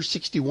Futures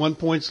 61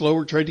 points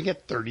lower, trading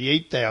at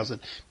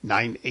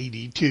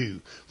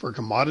 38,982. For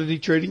commodity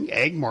trading,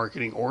 ag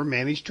marketing, or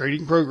managed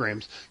trading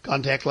programs,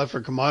 contact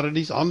Leffler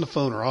Commodities on the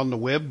phone or on the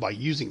web by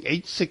using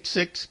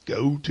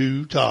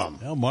 866-GO-TO-TOM.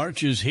 Well,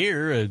 March is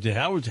here.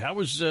 How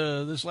was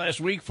this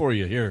last week for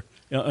you here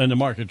in the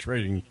market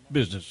trading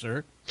business,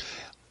 sir?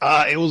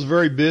 It was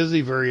very busy,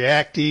 very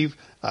active.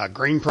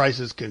 Grain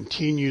prices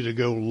continue to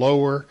go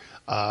lower.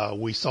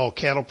 We saw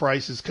cattle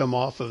prices come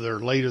off of their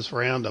latest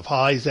round of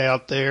highs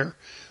out there.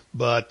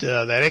 But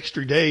that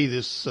extra day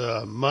this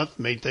month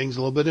made things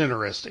a little bit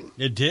interesting.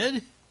 It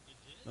did?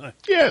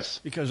 Yes.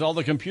 Because all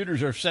the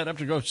computers are set up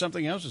to go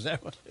something else? Is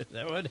that what?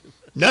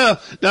 No,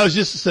 it's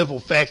just a simple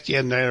fact. You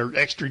had an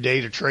extra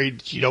day to trade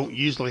that you don't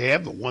usually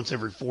have, but once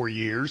every 4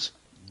 years.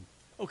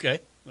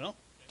 Okay. Well,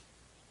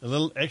 a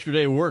little extra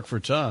day of work for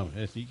Tom.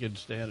 If he can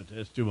stand it,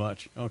 it's too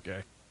much.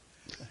 Okay.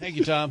 Thank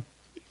you, Tom.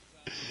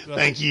 Well,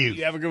 thank you.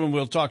 You have a good one.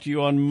 We'll talk to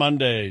you on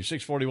Monday.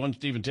 641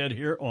 Steve and Ted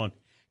here on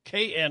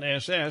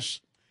KNSS.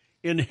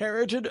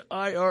 Inherited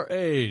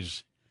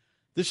IRAs.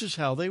 This is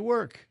how they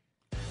work.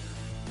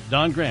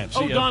 Don Grant.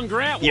 Don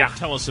Grant will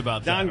tell us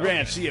about that. Don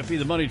Grant, CFE,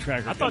 the money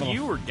tracker. I thought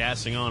you were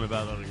gassing on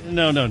about it.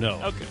 No.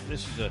 Okay.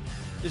 This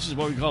is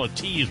what we call a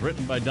tease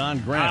written by Don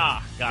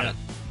Grant. Got it.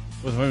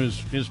 With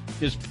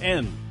his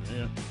pen.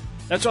 Yeah.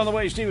 That's on the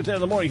way. Steve and Ted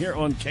in the morning here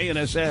on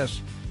KNSS.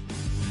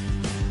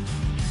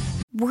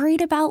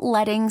 Worried about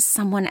letting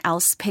someone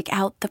else pick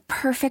out the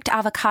perfect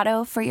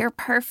avocado for your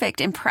perfect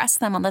impress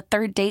them on the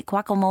third date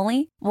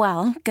guacamole?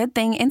 Well, good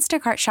thing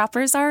Instacart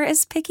shoppers are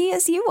as picky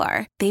as you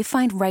are. They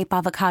find ripe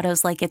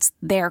avocados like it's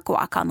their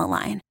guac on the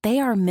line. They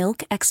are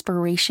milk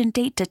expiration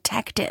date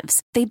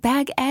detectives. They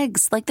bag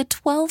eggs like the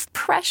 12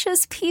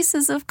 precious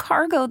pieces of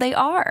cargo they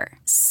are.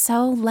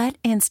 So let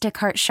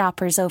Instacart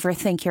shoppers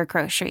overthink your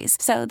groceries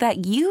so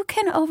that you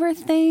can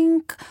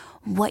overthink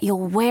what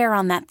you'll wear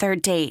on that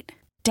third date.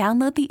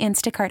 Download the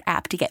Instacart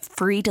app to get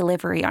free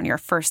delivery on your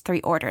first 3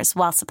 orders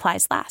while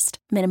supplies last.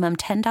 Minimum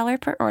 $10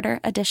 per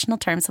order. Additional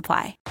terms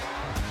apply.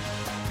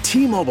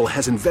 T-Mobile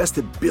has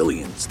invested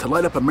billions to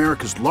light up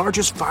America's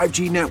largest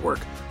 5G network,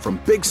 from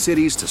big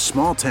cities to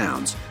small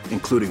towns,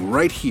 including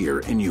right here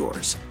in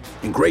yours.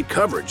 And great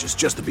coverage is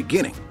just the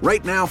beginning.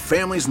 Right now,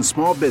 families and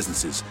small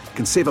businesses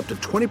can save up to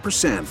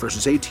 20%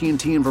 versus AT&T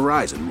and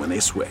Verizon when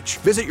they switch.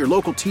 Visit your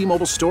local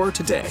T-Mobile store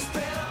today.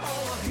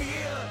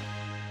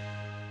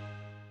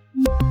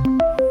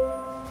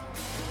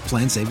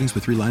 Plan savings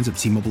with 3 lines of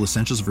T-Mobile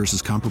Essentials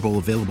versus comparable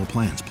available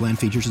plans. Plan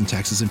features and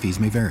taxes and fees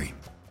may vary.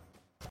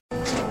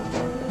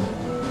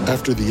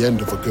 After the end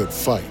of a good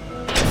fight,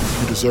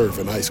 you deserve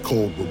an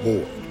ice-cold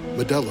reward.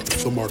 Modelo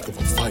is the mark of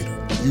a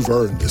fighter. You've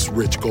earned this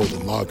rich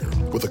golden lager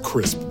with a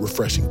crisp,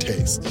 refreshing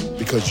taste.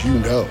 Because you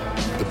know,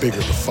 the bigger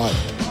the fight,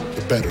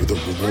 the better the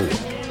reward.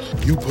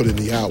 You put in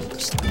the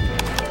hours,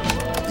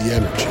 the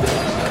energy,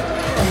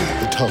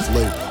 the tough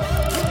labor.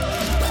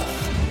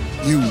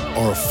 You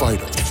are a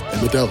fighter,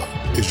 and Modelo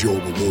is your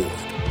reward.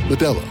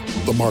 Modelo,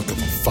 the mark of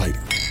a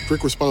fighter.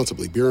 Drink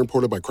responsibly. Beer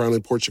imported by Crown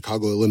Imports,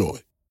 Chicago,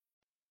 Illinois.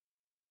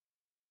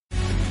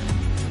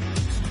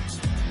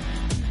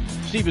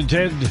 Steve and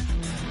Ted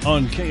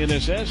on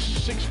KNSS,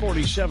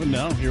 647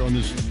 now here on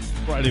this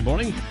Friday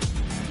morning.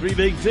 3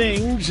 big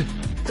things.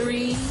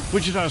 3.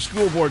 Wichita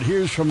School Board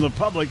hears from the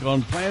public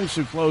on plans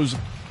to close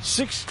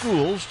 6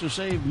 schools to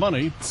save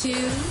money. 2.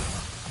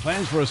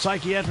 Plans for a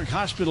psychiatric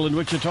hospital in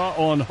Wichita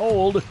on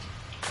hold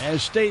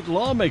as state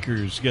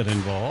lawmakers get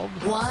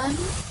involved. 1.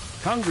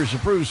 Congress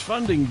approves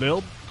funding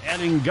bill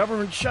ending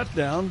government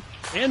shutdown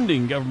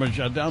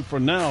for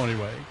now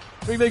anyway.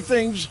 3 big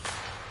things.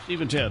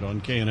 Steve and Ted on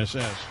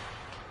KNSS.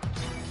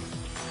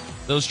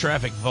 Those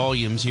traffic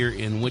volumes here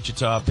in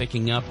Wichita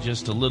picking up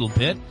just a little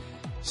bit.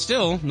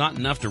 Still not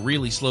enough to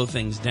really slow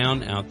things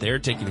down out there.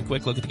 Taking a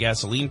quick look at the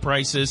gasoline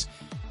prices.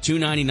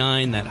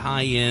 $2.99, that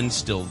high end,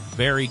 still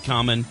very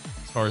common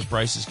as far as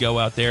prices go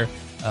out there.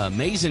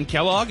 Maize and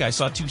Kellogg, I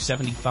saw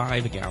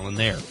 $2.75 a gallon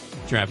there.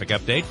 Traffic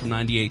update from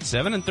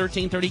 98.7 and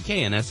 1330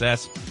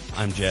 KNSS.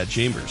 I'm Jad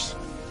Chambers.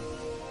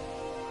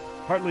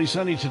 Partly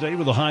sunny today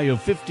with a high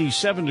of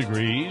 57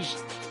 degrees.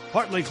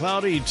 Partly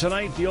cloudy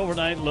tonight, the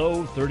overnight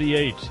low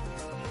 38.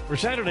 For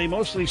Saturday,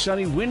 mostly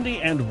sunny,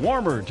 windy, and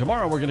warmer.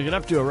 Tomorrow, we're going to get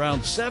up to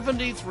around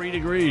 73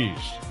 degrees.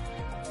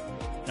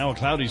 Now a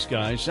cloudy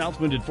sky, south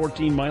wind at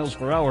 14 miles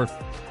per hour.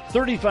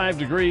 35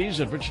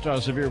 degrees at Wichita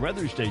Severe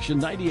Weather Station,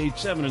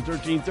 98.7 and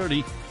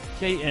 1330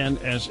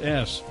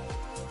 KNSS.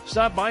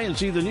 Stop by and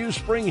see the new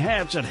spring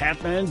hats at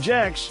Hatman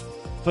Jack's.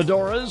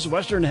 Fedoras,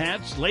 western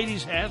hats,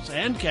 ladies' hats,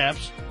 and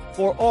caps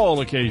for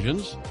all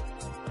occasions.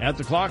 At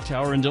the Clock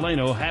Tower in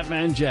Delano,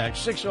 Hatman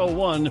Jack's,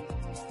 601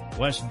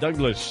 West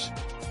Douglas.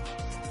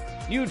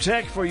 New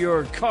tech for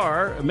your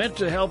car, meant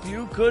to help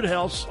you, could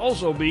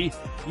also be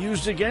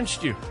used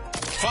against you.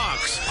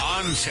 Fox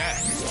on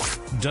Tech.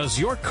 Does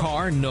your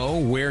car know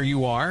where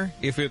you are?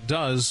 If it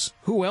does,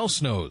 who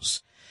else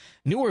knows?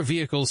 Newer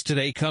vehicles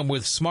today come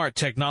with smart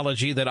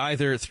technology that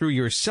either through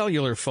your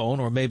cellular phone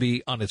or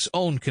maybe on its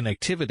own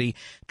connectivity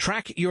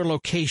track your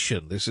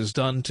location. This is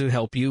done to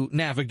help you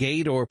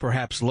navigate or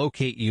perhaps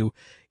locate you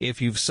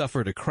if you've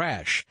suffered a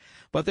crash.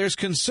 But there's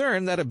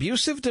concern that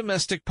abusive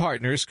domestic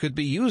partners could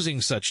be using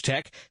such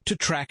tech to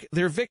track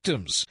their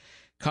victims.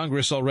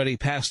 Congress already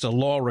passed a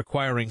law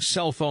requiring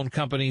cell phone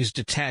companies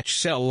detach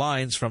cell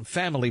lines from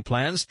family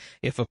plans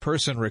if a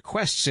person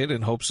requests it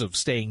in hopes of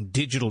staying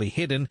digitally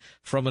hidden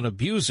from an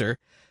abuser.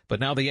 But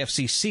now the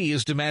FCC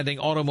is demanding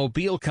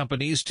automobile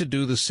companies to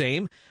do the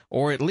same,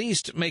 or at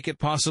least make it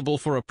possible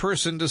for a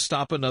person to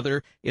stop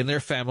another in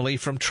their family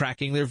from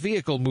tracking their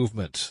vehicle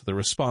movement. The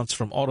response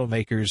from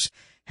automakers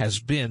has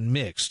been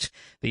mixed.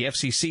 The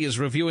FCC is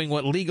reviewing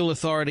what legal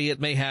authority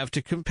it may have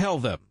to compel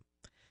them.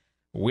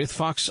 With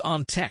Fox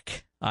on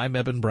Tech, I'm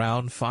Eben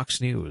Brown, Fox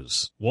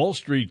News. Wall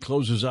Street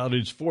closes out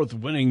its fourth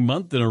winning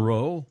month in a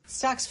row.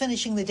 Stocks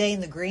finishing the day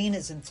in the green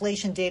as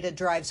inflation data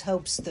drives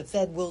hopes the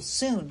Fed will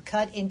soon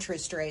cut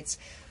interest rates.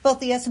 Both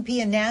the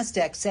S&P and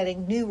NASDAQ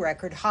setting new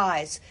record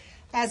highs.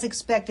 As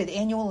expected,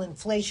 annual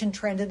inflation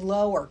trended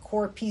lower.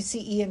 Core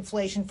PCE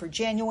inflation for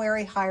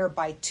January higher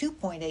by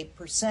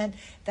 2.8%.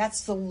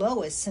 That's the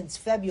lowest since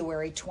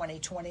February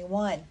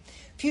 2021.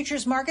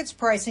 Futures markets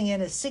pricing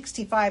in a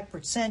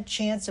 65%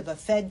 chance of a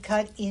Fed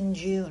cut in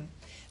June.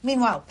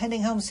 Meanwhile,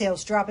 pending home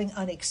sales dropping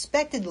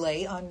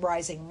unexpectedly on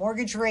rising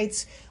mortgage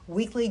rates.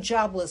 Weekly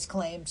jobless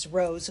claims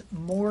rose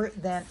more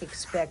than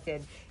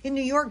expected. In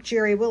New York,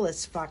 Jerry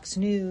Willis, Fox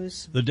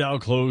News. The Dow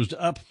closed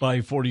up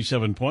by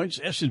 47 points,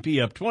 S&P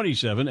up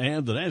 27,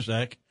 and the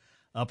NASDAQ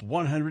up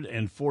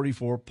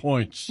 144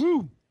 points.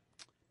 Woo!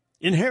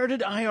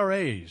 Inherited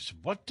IRAs.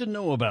 What to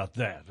know about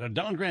that?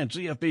 Don Grant,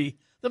 CFP,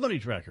 the Money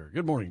Tracker.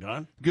 Good morning,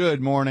 Don. Good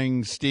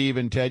morning, Steve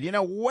and Ted. You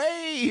know,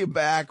 way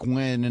back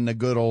when in the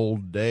good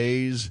old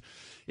days,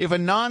 if a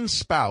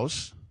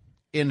non-spouse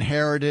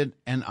inherited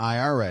an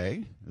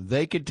IRA,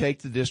 they could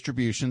take the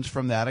distributions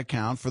from that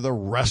account for the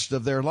rest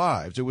of their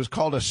lives. It was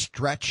called a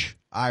stretch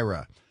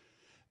IRA.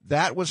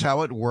 That was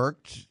how it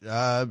worked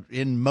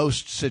in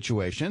most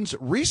situations.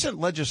 Recent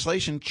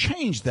legislation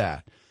changed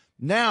that.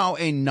 Now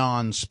a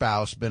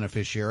non-spouse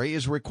beneficiary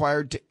is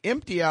required to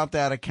empty out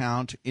that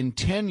account in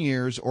 10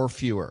 years or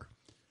fewer.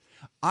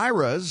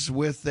 IRAs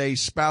with a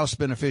spouse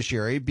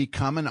beneficiary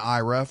become an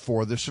IRA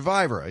for the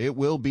survivor. It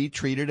will be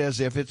treated as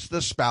if it's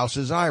the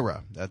spouse's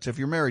IRA. That's if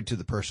you're married to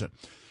the person.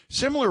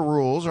 Similar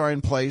rules are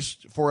in place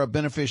for a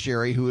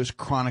beneficiary who is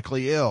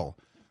chronically ill,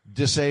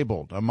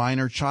 disabled, a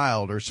minor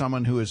child, or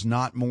someone who is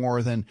not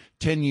more than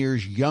 10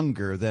 years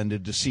younger than the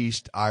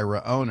deceased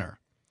IRA owner.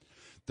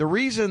 The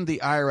reason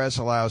the IRS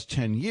allows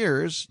 10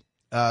 years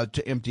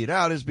to empty it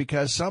out is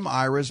because some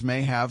IRAs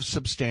may have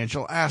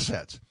substantial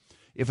assets.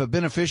 If a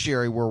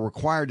beneficiary were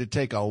required to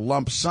take a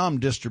lump sum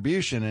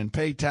distribution and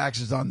pay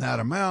taxes on that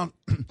amount,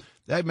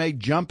 that may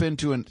jump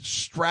into a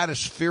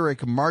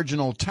stratospheric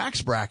marginal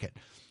tax bracket.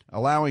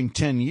 Allowing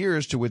 10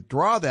 years to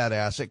withdraw that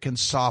asset can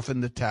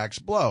soften the tax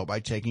blow by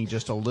taking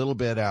just a little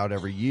bit out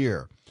every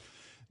year.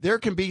 There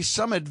can be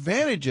some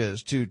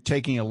advantages to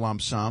taking a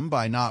lump sum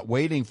by not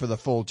waiting for the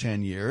full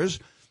 10 years,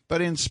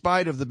 but in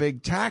spite of the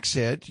big tax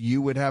hit,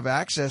 you would have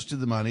access to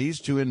the monies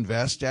to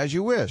invest as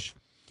you wish.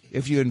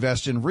 If you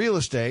invest in real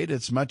estate,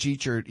 it's much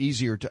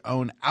easier to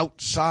own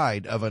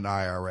outside of an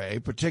IRA,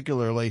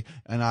 particularly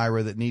an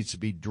IRA that needs to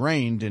be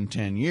drained in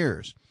 10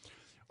 years.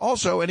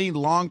 Also, any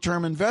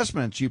long-term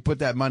investments you put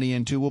that money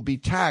into will be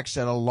taxed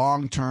at a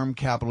long-term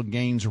capital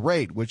gains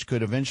rate, which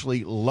could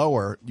eventually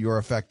lower your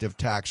effective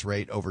tax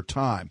rate over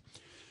time.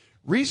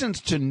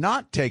 Reasons to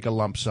not take a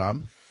lump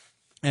sum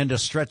and to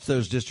stretch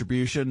those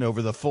distributions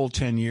over the full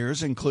 10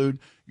 years include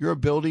your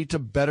ability to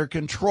better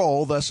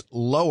control, thus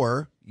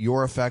lower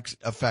your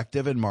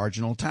effective and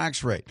marginal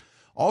tax rate.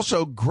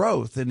 Also,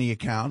 growth in the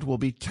account will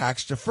be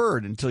tax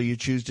deferred until you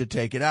choose to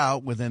take it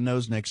out within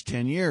those next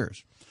 10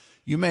 years.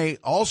 You may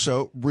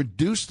also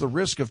reduce the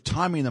risk of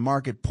timing the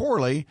market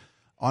poorly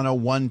on a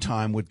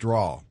one-time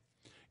withdrawal.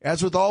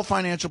 As with all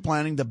financial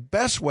planning, the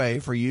best way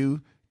for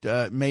you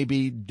may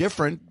be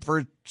different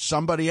for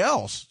somebody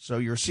else. So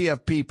your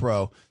CFP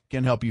Pro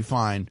can help you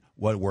find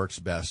what works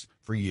best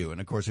for you. And,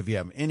 of course, if you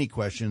have any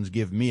questions,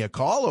 give me a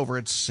call over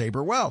at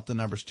Sabre Wealth. The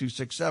number's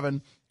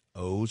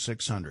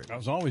 267-0600. That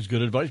was always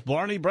good advice.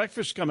 Blarney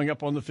Breakfast coming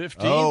up on the 15th.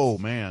 Oh,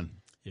 man.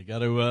 You got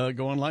to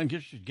go online,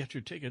 get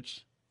your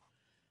tickets.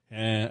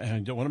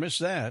 And don't want to miss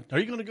that. Are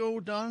you going to go,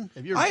 Don?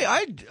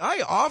 I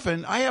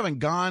haven't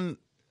gone,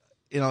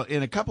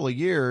 in a couple of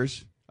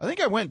years. I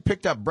think I went and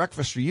picked up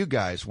breakfast for you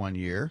guys one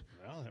year.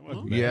 Well, that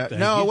wasn't bad.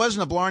 No, it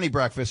wasn't a Blarney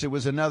breakfast. It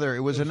was another.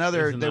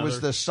 There was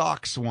the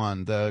socks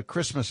one, the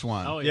Christmas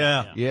one. Oh,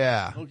 yeah.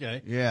 Yeah.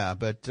 Okay. Yeah,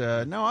 but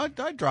no, I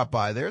drop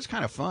by there. It's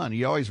kind of fun.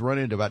 You always run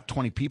into about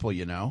 20 people,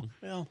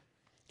 Well,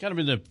 kind of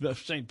in the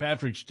St.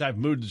 Patrick's type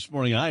mood this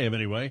morning. I am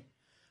anyway.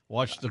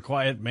 Watched The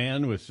Quiet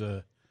Man with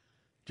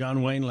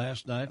John Wayne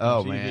last night.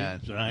 Oh,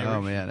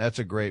 TV. man. That's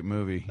a great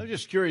movie. I'm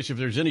just curious if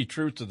there's any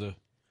truth to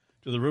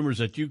the rumors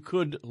that you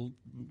could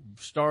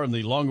star in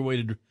the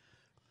long-awaited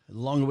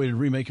long-awaited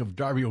remake of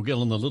Darby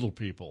O'Gill and the Little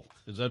People.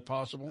 Is that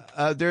possible?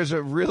 There's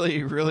a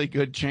really, really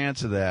good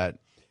chance of that.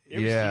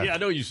 Yeah, I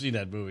know you've seen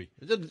that movie.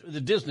 It's the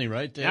Disney,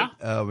 right? Dave? Yeah.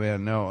 Oh,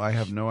 man, no, I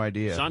have no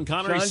idea. Sean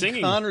Connery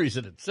singing. Sean Connery's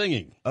in it,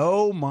 singing.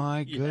 Oh,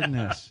 my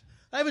goodness.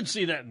 I haven't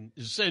seen that in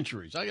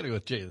centuries. I got to go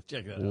check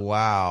that out.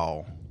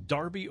 Wow.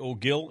 Darby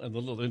O'Gill and the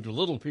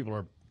Little People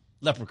are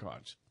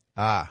leprechauns.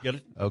 Get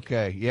it?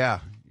 Okay, yeah.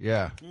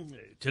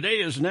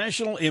 Today is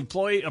National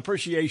Employee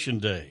Appreciation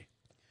Day.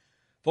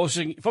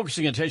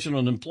 Focusing attention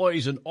on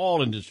employees in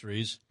all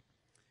industries,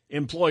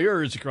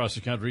 employers across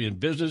the country in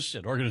business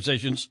and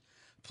organizations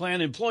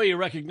plan employee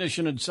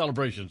recognition and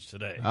celebrations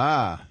today.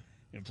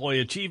 Employee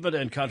achievement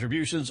and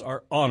contributions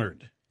are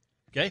honored.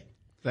 Okay?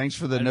 Thanks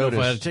for the I notice.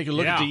 I had to take a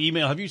look at the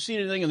email. Have you seen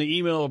anything in the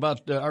email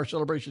about our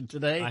celebration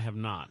today? I have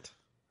not.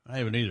 I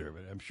haven't either,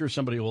 but I'm sure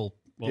somebody will.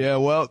 Yeah,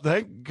 well,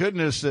 thank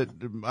goodness that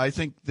I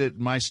think that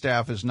my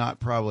staff is not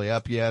probably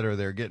up yet or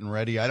they're getting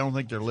ready. I don't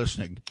think they're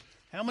listening.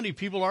 How many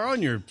people are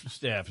on your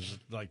staff? Is it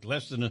like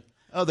less than a...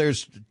 Oh,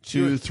 there's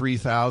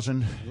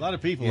 2,000-3,000. A lot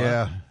of people.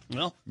 Yeah.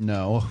 Huh?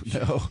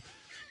 Well,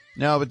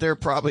 no, but they're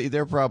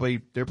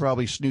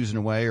probably snoozing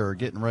away or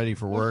getting ready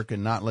for work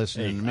and not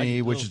listening to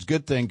me, which is a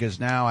good thing because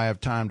now I have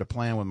time to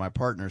plan with my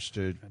partners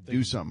to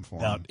do something for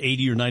them. About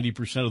 80 or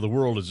 90% of the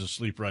world is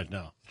asleep right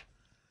now.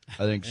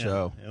 I think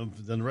so. And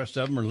then the rest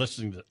of them are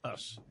listening to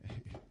us.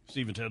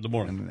 Steve and Ted in the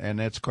morning. And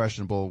that's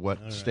questionable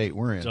what state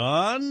we're in.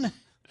 Don,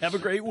 have a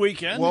great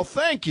weekend. Well,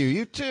 thank you.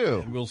 You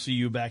too. And we'll see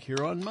you back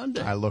here on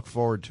Monday. I look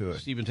forward to it.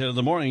 Steve and Ted in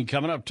the morning.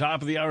 Coming up,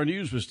 top of the hour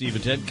news with Steve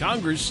and Ted.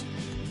 Congress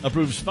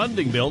approves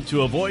funding bill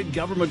to avoid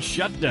government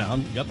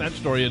shutdown. Got that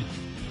story in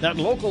that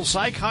local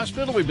psych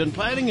hospital we've been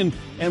planning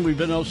and we've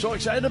been so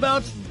excited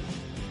about.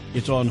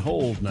 It's on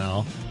hold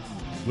now.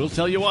 We'll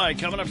tell you why.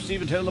 Coming up,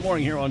 Steve and Ted in the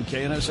morning here on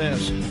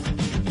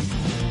KNSS.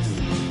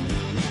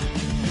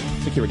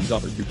 Securities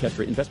offered through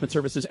Kestra Investment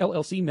Services,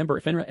 LLC, member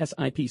FINRA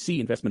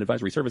SIPC. Investment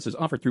advisory services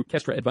offered through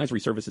Kestra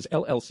Advisory Services,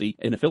 LLC,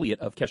 an affiliate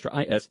of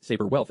Kestra IS.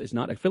 Saber Wealth is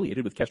not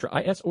affiliated with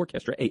Kestra IS or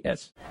Kestra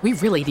AS. We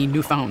really need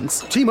new phones.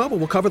 T-Mobile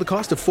will cover the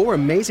cost of 4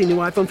 amazing new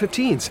iPhone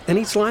 15s, and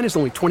each line is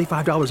only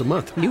 $25 a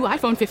month. New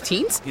iPhone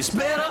 15s? It's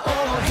better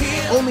over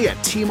here. Only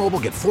at T-Mobile,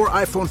 get 4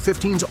 iPhone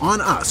 15s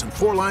on us and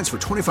 4 lines for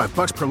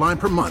 $25 per line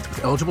per month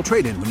with eligible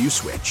trade-in when you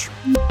switch.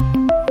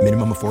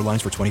 Minimum of 4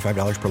 lines for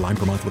 $25 per line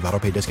per month with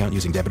autopay discount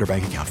using debit or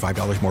bank account.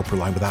 $5 more per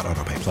line without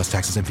autopay, plus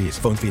taxes and fees.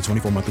 Phone fee at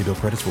 24 monthly bill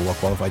credits for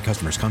well-qualified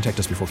customers. Contact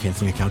us before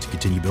canceling account to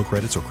continue bill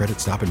credits or credit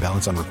stop and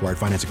balance on required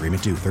finance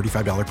agreement due.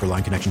 $35 per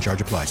line connection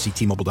charge applies. See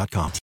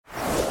T-Mobile.com.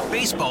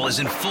 Baseball is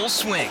in full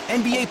swing.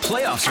 NBA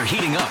playoffs are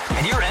heating up,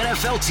 and your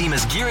NFL team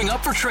is gearing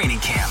up for training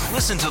camp.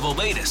 Listen to the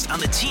latest on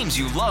the teams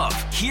you love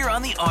here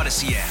on the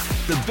Odyssey app.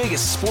 The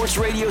biggest sports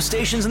radio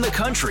stations in the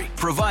country,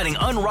 providing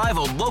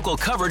unrivaled local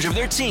coverage of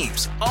their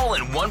teams, all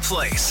in one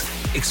place.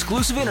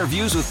 Exclusive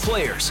interviews with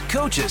players,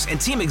 coaches,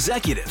 and team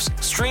executives,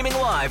 streaming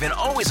live and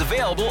always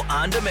available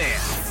on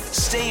demand.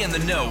 Stay in the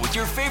know with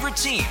your favorite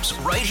teams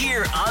right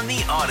here on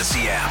the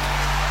Odyssey app.